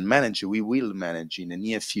we can manage. We will manage in the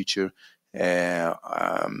near future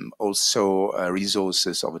also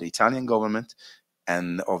resources of the Italian government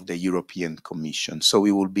and of the European Commission. So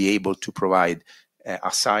we will be able to provide,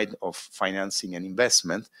 aside of financing and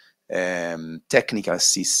investment, technical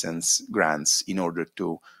assistance grants in order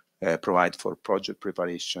to provide for project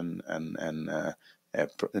preparation and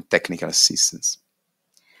technical assistance.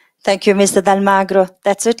 Thank you, Mr. D'Almagro.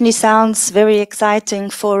 That certainly sounds very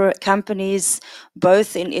exciting for companies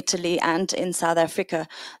both in Italy and in South Africa.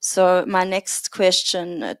 So my next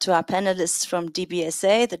question to our panelists from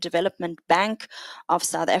DBSA, the Development Bank of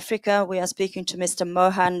South Africa. We are speaking to Mr.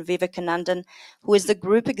 Mohan Vivekanandan, who is the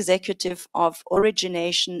Group Executive of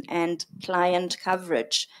Origination and Client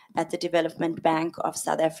Coverage at the Development Bank of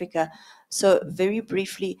South Africa. So very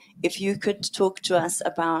briefly, if you could talk to us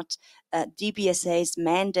about DBSA's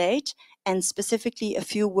mandate, and specifically a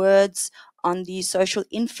few words on the social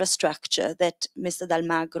infrastructure that Mr.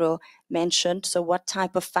 D'Almagro mentioned. So what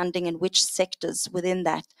type of funding and which sectors within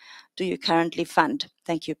that do you currently fund?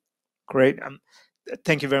 Thank you. Great.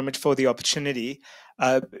 Thank you very much for the opportunity.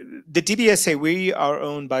 The DBSA, we are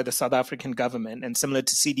owned by the South African government, and similar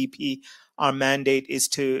to CDP, our mandate is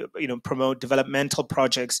to promote developmental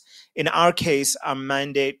projects. In our case, our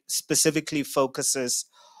mandate specifically focuses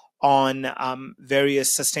on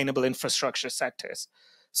various sustainable infrastructure sectors.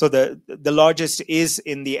 So the largest is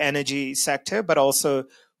in the energy sector, but also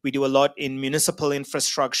we do a lot in municipal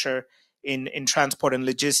infrastructure, in transport and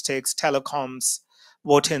logistics, telecoms,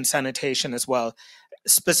 water and sanitation as well.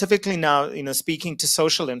 Specifically now, speaking to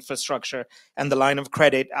social infrastructure and the line of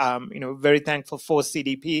credit, very thankful for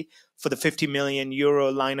CDP for the 50 million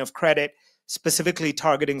euro line of credit, specifically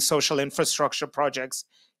targeting social infrastructure projects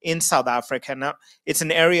in South Africa. Now, it's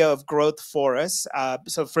an area of growth for us.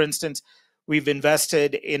 So, for instance, we've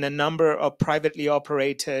invested in a number of privately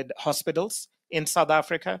operated hospitals in South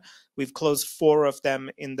Africa. We've closed 4 of them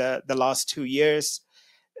in the last 2 years.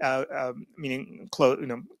 Meaning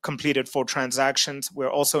completed 4 transactions. We're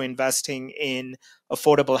also investing in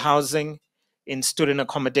affordable housing, in student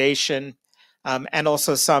accommodation, and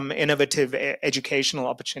also some innovative educational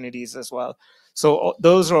opportunities as well. So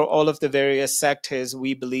those are all of the various sectors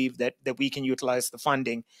we believe that we can utilize the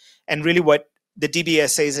funding. And really what the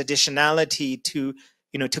DBSA's additionality to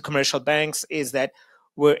commercial banks is that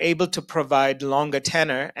we're able to provide longer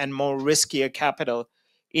tenor and more riskier capital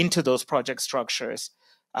into those project structures.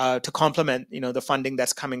 To complement, the funding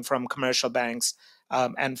that's coming from commercial banks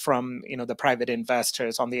and from, the private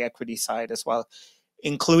investors on the equity side as well,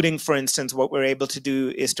 including, for instance, what we're able to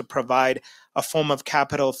do is to provide a form of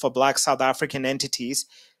capital for Black South African entities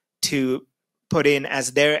to put in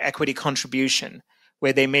as their equity contribution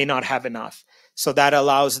where they may not have enough. So that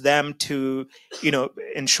allows them to,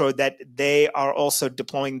 ensure that they are also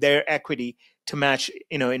deploying their equity to match,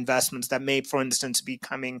 investments that may, for instance, be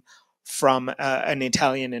coming from an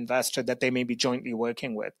Italian investor that they may be jointly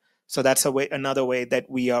working with. So that's another way that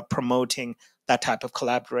we are promoting that type of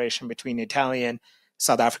collaboration between Italian,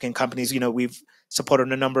 South African companies. We've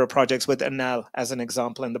supported a number of projects with Enel, as an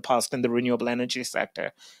example, in the past in the renewable energy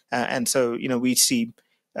sector. And so, we see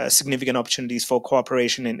significant opportunities for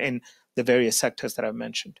cooperation in the various sectors that I've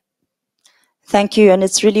mentioned. Thank you. And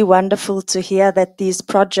it's really wonderful to hear that these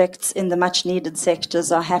projects in the much needed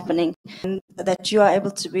sectors are happening and that you are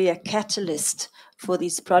able to be a catalyst for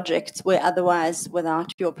these projects where otherwise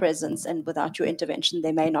without your presence and without your intervention,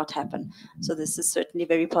 they may not happen. So this is certainly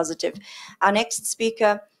very positive. Our next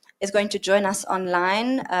speaker is going to join us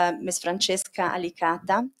online, Ms. Francesca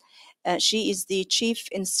Alicata. She is the Chief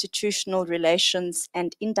Institutional Relations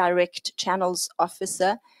and Indirect Channels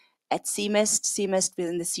Officer at CIMEST. CIMEST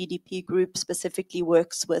within the CDP group specifically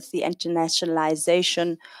works with the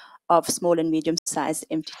internationalization of small and medium-sized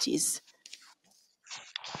entities.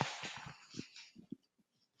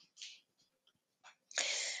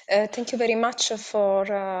 Thank you very much for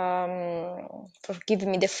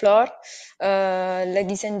giving me the floor.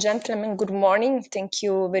 Ladies and gentlemen, good morning. Thank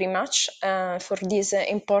you very much for this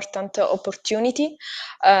important opportunity.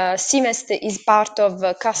 CIMEST is part of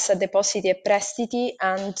Cassa Depositi e Prestiti,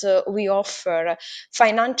 and we offer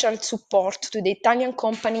financial support to the Italian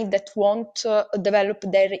company that want to develop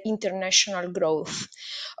their international growth.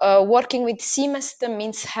 Working with CIMEST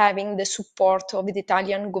means having the support of the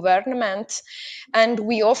Italian government, and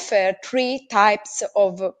we offer 3 types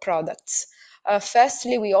of products.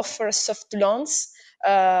 Firstly, we offer soft loans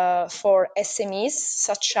for SMEs,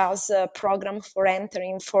 such as a program for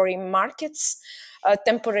entering foreign markets,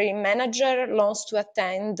 temporary manager loans to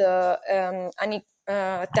attend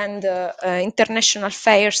international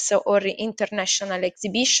fairs or international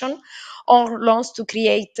exhibition, or loans to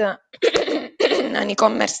create an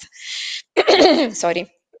e-commerce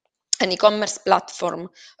an e-commerce platform.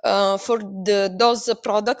 For those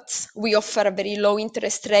products, we offer a very low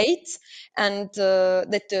interest rate, and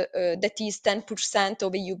that is 10%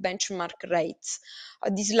 of EU benchmark rates.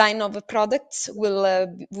 This line of products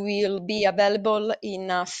will be available in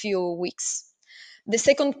a few weeks. The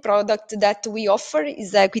second product that we offer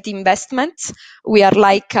is equity investments. We are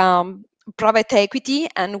like private equity,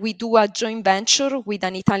 and we do a joint venture with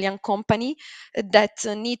an Italian company that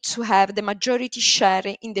needs to have the majority share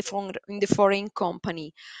in the foreign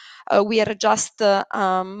company. We are just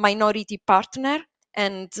a minority partner,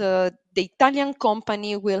 and the Italian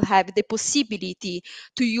company will have the possibility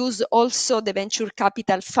to use also the venture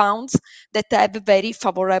capital funds that have very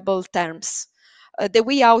favorable terms. The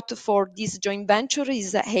way out for this joint venture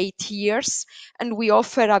is 8 years, and we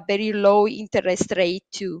offer a very low interest rate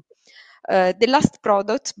too. The last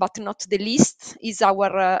product, but not the least, is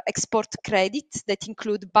our export credit that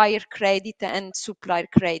include buyer credit and supplier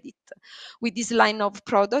credit. With this line of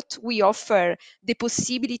product, we offer the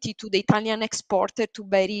possibility to the Italian exporter to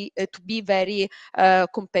be very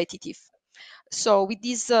competitive. So with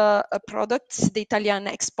these products, the Italian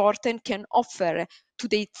exporter can offer to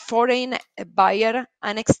the foreign buyer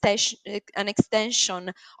an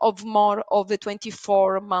extension of more of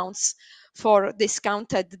 24 months for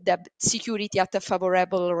discounted debt security at a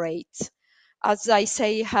favorable rate. As I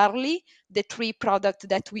say early, the three products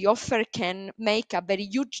that we offer can make a very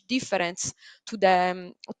huge difference to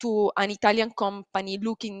an Italian company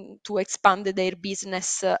looking to expand their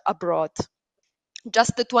business abroad.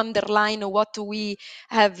 Just to underline what we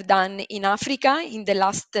have done in Africa in the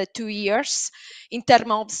last 2 years, in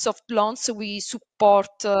terms of soft loans, we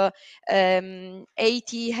support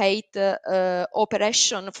 88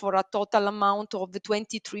 operation for a total amount of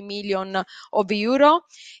 23 million of euro,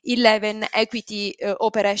 11 equity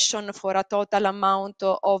operation for a total amount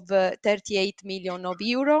of 38 million of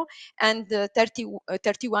euro, and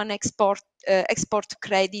 31 export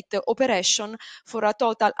credit operation for a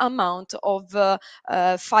total amount of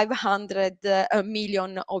 500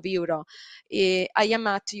 million of euro. I am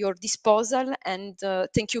at your disposal, and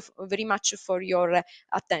thank you very much for your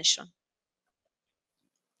attention.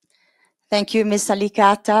 Thank you, Ms.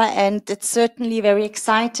 Alicata. And it's certainly very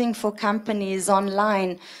exciting for companies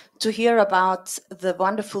online to hear about the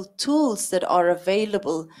wonderful tools that are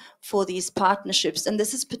available for these partnerships. And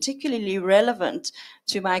this is particularly relevant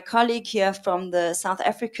to my colleague here from the South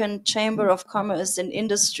African Chamber of Commerce and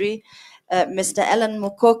Industry, Mr. Alan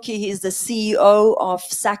Mukoki. He's the CEO of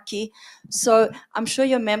SACI. So I'm sure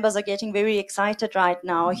your members are getting very excited right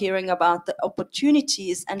now hearing about the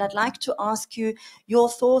opportunities. And I'd like to ask you your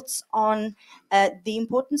thoughts on the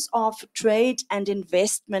importance of trade and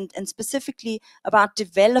investment, and specifically about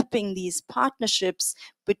developing these partnerships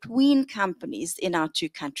between companies in our two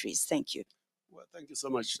countries. Thank you. Well, thank you so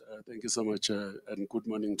much. Thank you so much. And good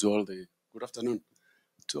morning to all good afternoon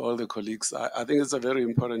to all the colleagues. I think it's a very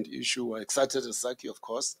important issue. We're excited as SACI, of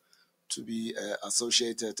course, to be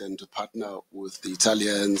associated and to partner with the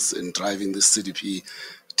Italians in driving this CDP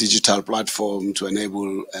digital platform to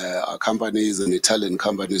enable our companies and Italian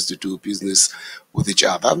companies to do business with each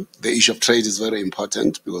other. The issue of trade is very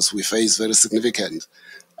important because we face very significant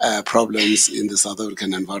problems in the South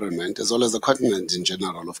African environment, as well as the continent in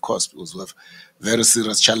general, of course, because we have very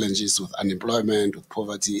serious challenges with unemployment, with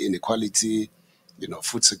poverty, inequality,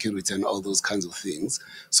 food security and all those kinds of things.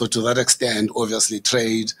 So to that extent, obviously,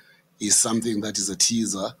 trade is something that is a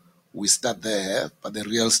teaser. We start there, but the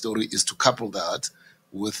real story is to couple that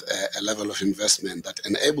with a level of investment that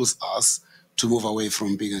enables us to move away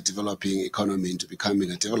from being a developing economy into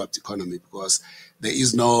becoming a developed economy, because there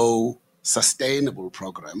is no sustainable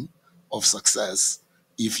program of success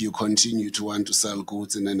if you continue to want to sell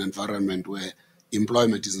goods in an environment where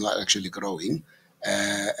employment is not actually growing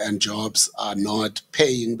and jobs are not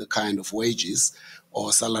paying the kind of wages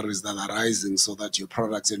or salaries that are rising so that your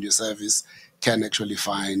products and your service can actually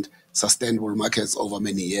find sustainable markets over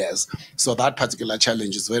many years. So that particular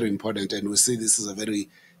challenge is very important, and we see this as a very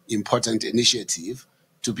important initiative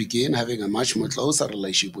to begin having a much more closer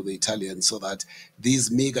relationship with the Italians, so that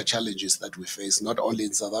these mega challenges that we face, not only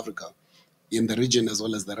in South Africa, in the region as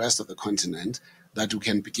well as the rest of the continent, that we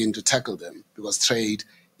can begin to tackle them, because trade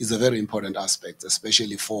is a very important aspect,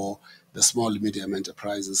 especially for the small and medium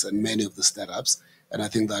enterprises and many of the startups. And I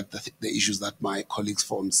think that the issues that my colleagues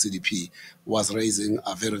from CDP was raising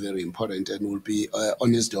are very, very important, and will be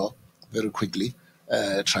on his door very quickly,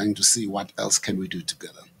 trying to see what else can we do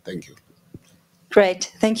together. Thank you.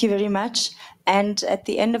 Great. Thank you very much. And at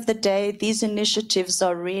the end of the day, these initiatives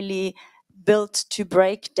are really built to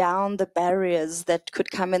break down the barriers that could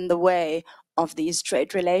come in the way of these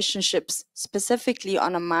trade relationships, specifically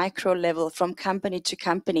on a micro level from company to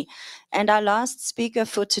company. And our last speaker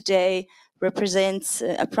for today represents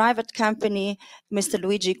a private company, Mr.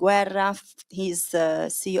 Luigi Guerra. He's the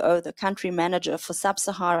CEO, the country manager for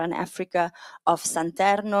Sub-Saharan Africa of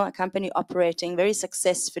Santerno, a company operating very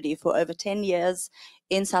successfully for over 10 years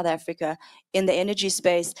in South Africa in the energy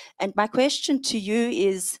space. And my question to you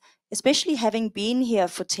is, especially having been here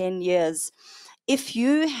for 10 years, if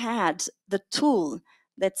you had the tool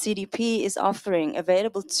that CDP is offering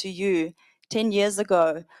available to you 10 years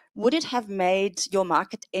ago, would it have made your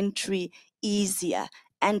market entry easier?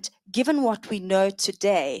 And given what we know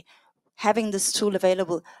today, having this tool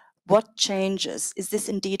available, what changes? Is this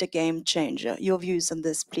indeed a game changer? Your views on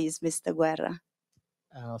this, please, Mr. Guerra.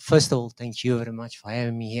 First of all, thank you very much for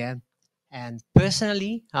having me here. And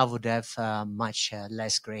personally, I would have much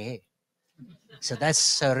less gray hair. So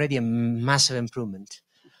that's already a massive improvement.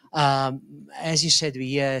 As you said, we're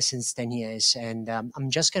here since 10 years, and I'm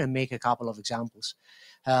just going to make a couple of examples.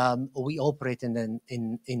 We operate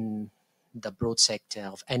in the broad sector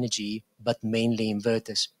of energy, but mainly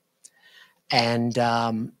inverters. And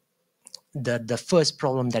the first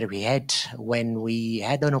problem that we had when we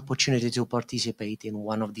had an opportunity to participate in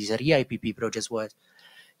one of these REIPP projects was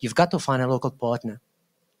you've got to find a local partner,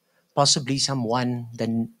 possibly someone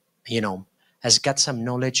that, has got some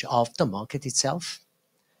knowledge of the market itself,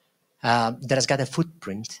 that has got a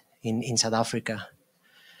footprint in South Africa.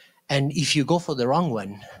 And if you go for the wrong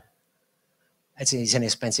one, it's an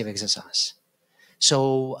expensive exercise.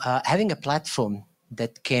 So having a platform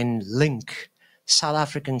that can link South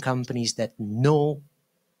African companies that know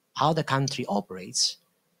how the country operates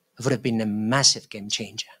would have been a massive game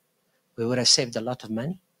changer. We would have saved a lot of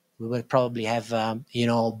money. We would probably have,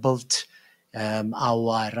 built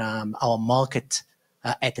our market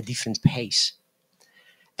at a different pace.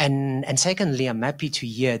 And secondly, I'm happy to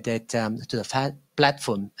hear that to the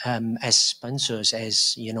platform, as sponsors,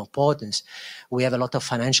 as partners, we have a lot of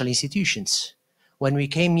financial institutions. When we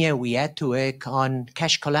came here, we had to work on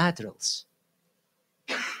cash collaterals.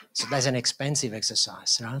 So that's an expensive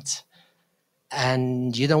exercise, right?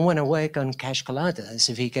 And you don't want to work on cash collaterals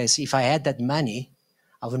because if I had that money,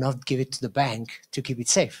 I would not give it to the bank to keep it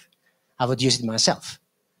safe. I would use it myself.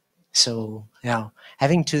 So,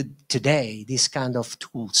 having today these kind of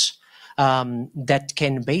tools that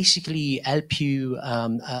can basically help you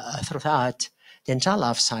throughout the entire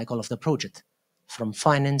life cycle of the project, from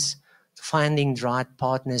finance to finding the right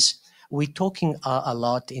partners. We're talking a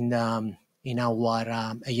lot in our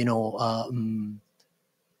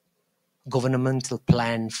governmental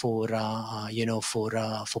plan for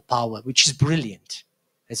power, which is brilliant.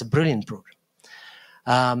 It's a brilliant program.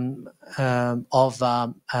 Of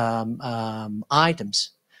items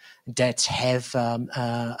that have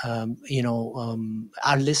are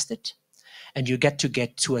listed, and you get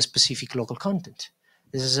to a specific local content.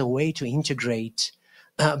 This is a way to integrate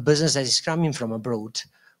business that is coming from abroad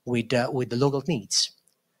with the local needs.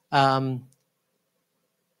 And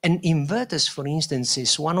inverters, for instance,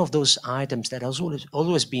 is one of those items that has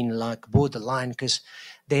always been like borderline because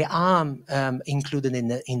they are included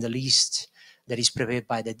in the list that is prepared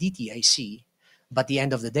by the DTIC, but at the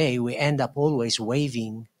end of the day, we end up always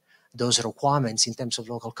waiving those requirements in terms of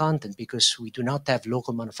local content because we do not have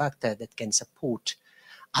local manufacturer that can support.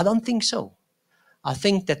 I don't think so. I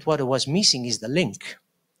think that what was missing is the link.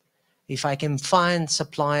 If I can find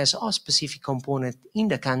suppliers or specific component in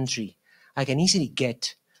the country, I can easily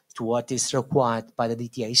get to what is required by the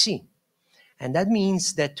DTIC. And that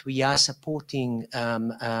means that we are supporting,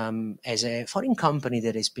 as a foreign company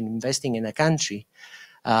that has been investing in a country,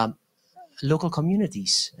 local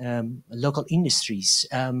communities, local industries.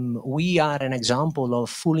 We are an example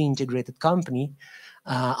of fully integrated company.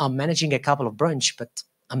 I'm managing a couple of branches, but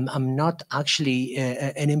I'm not actually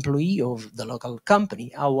an employee of the local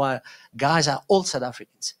company. Our guys are all South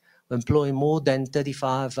Africans. We employ more than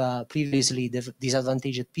 35 previously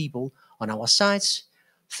disadvantaged people on our sites,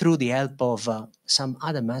 through the help of some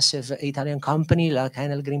other massive Italian company like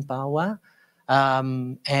Enel Green Power,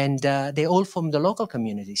 and they all from the local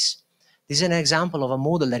communities. This is an example of a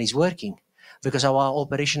model that is working because our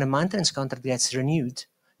operation and maintenance contract gets renewed,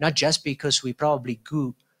 not just because we probably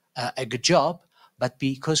do a good job, but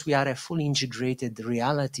because we are a fully integrated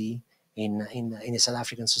reality in the South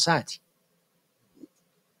African society.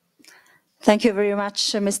 Thank you very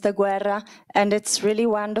much, Mr. Guerra. And it's really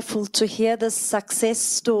wonderful to hear this success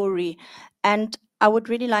story. And I would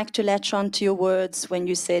really like to latch on to your words when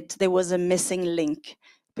you said there was a missing link,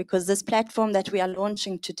 because this platform that we are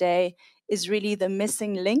launching today is really the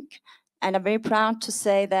missing link. And I'm very proud to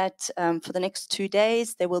say that for the next 2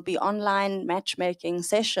 days, there will be online matchmaking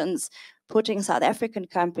sessions putting South African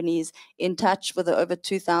companies in touch with the over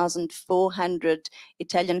 2,400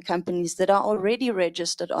 Italian companies that are already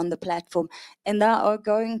registered on the platform, and there are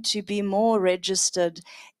going to be more registered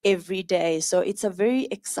every day. So it's a very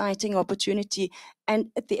exciting opportunity.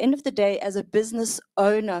 And at the end of the day, as a business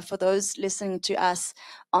owner, for those listening to us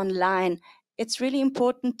online, it's really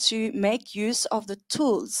important to make use of the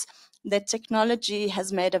tools that technology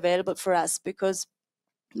has made available for us, because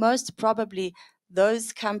most probably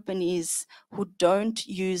those companies who don't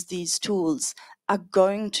use these tools are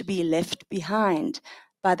going to be left behind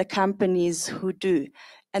by the companies who do.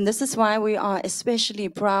 And this is why we are especially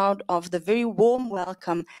proud of the very warm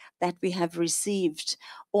welcome that we have received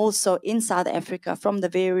also in South Africa from the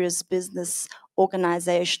various business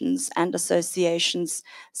organizations and associations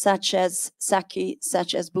such as SACI,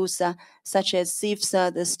 such as BUSA, such as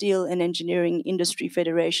SIFSA, the Steel and Engineering Industry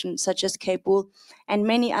Federation, such as CAPUL, and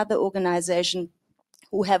many other organizations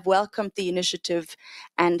who have welcomed the initiative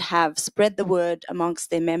and have spread the word amongst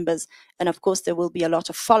their members. And of course, there will be a lot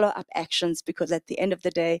of follow-up actions, because at the end of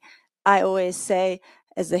the day, I always say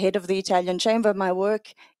As the head of the Italian Chamber, my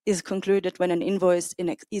work is concluded when an invoice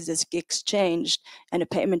is exchanged and a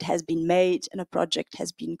payment has been made and a project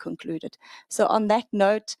has been concluded. So on that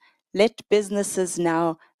note, let businesses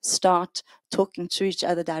now start talking to each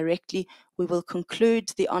other directly. We will conclude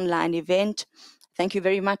the online event. Thank you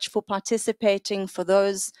very much for participating, for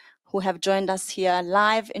those who have joined us here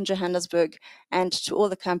live in Johannesburg, and to all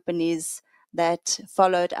the companies that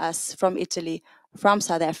followed us from Italy, from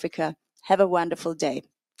South Africa. Have a wonderful day.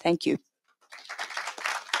 Thank you.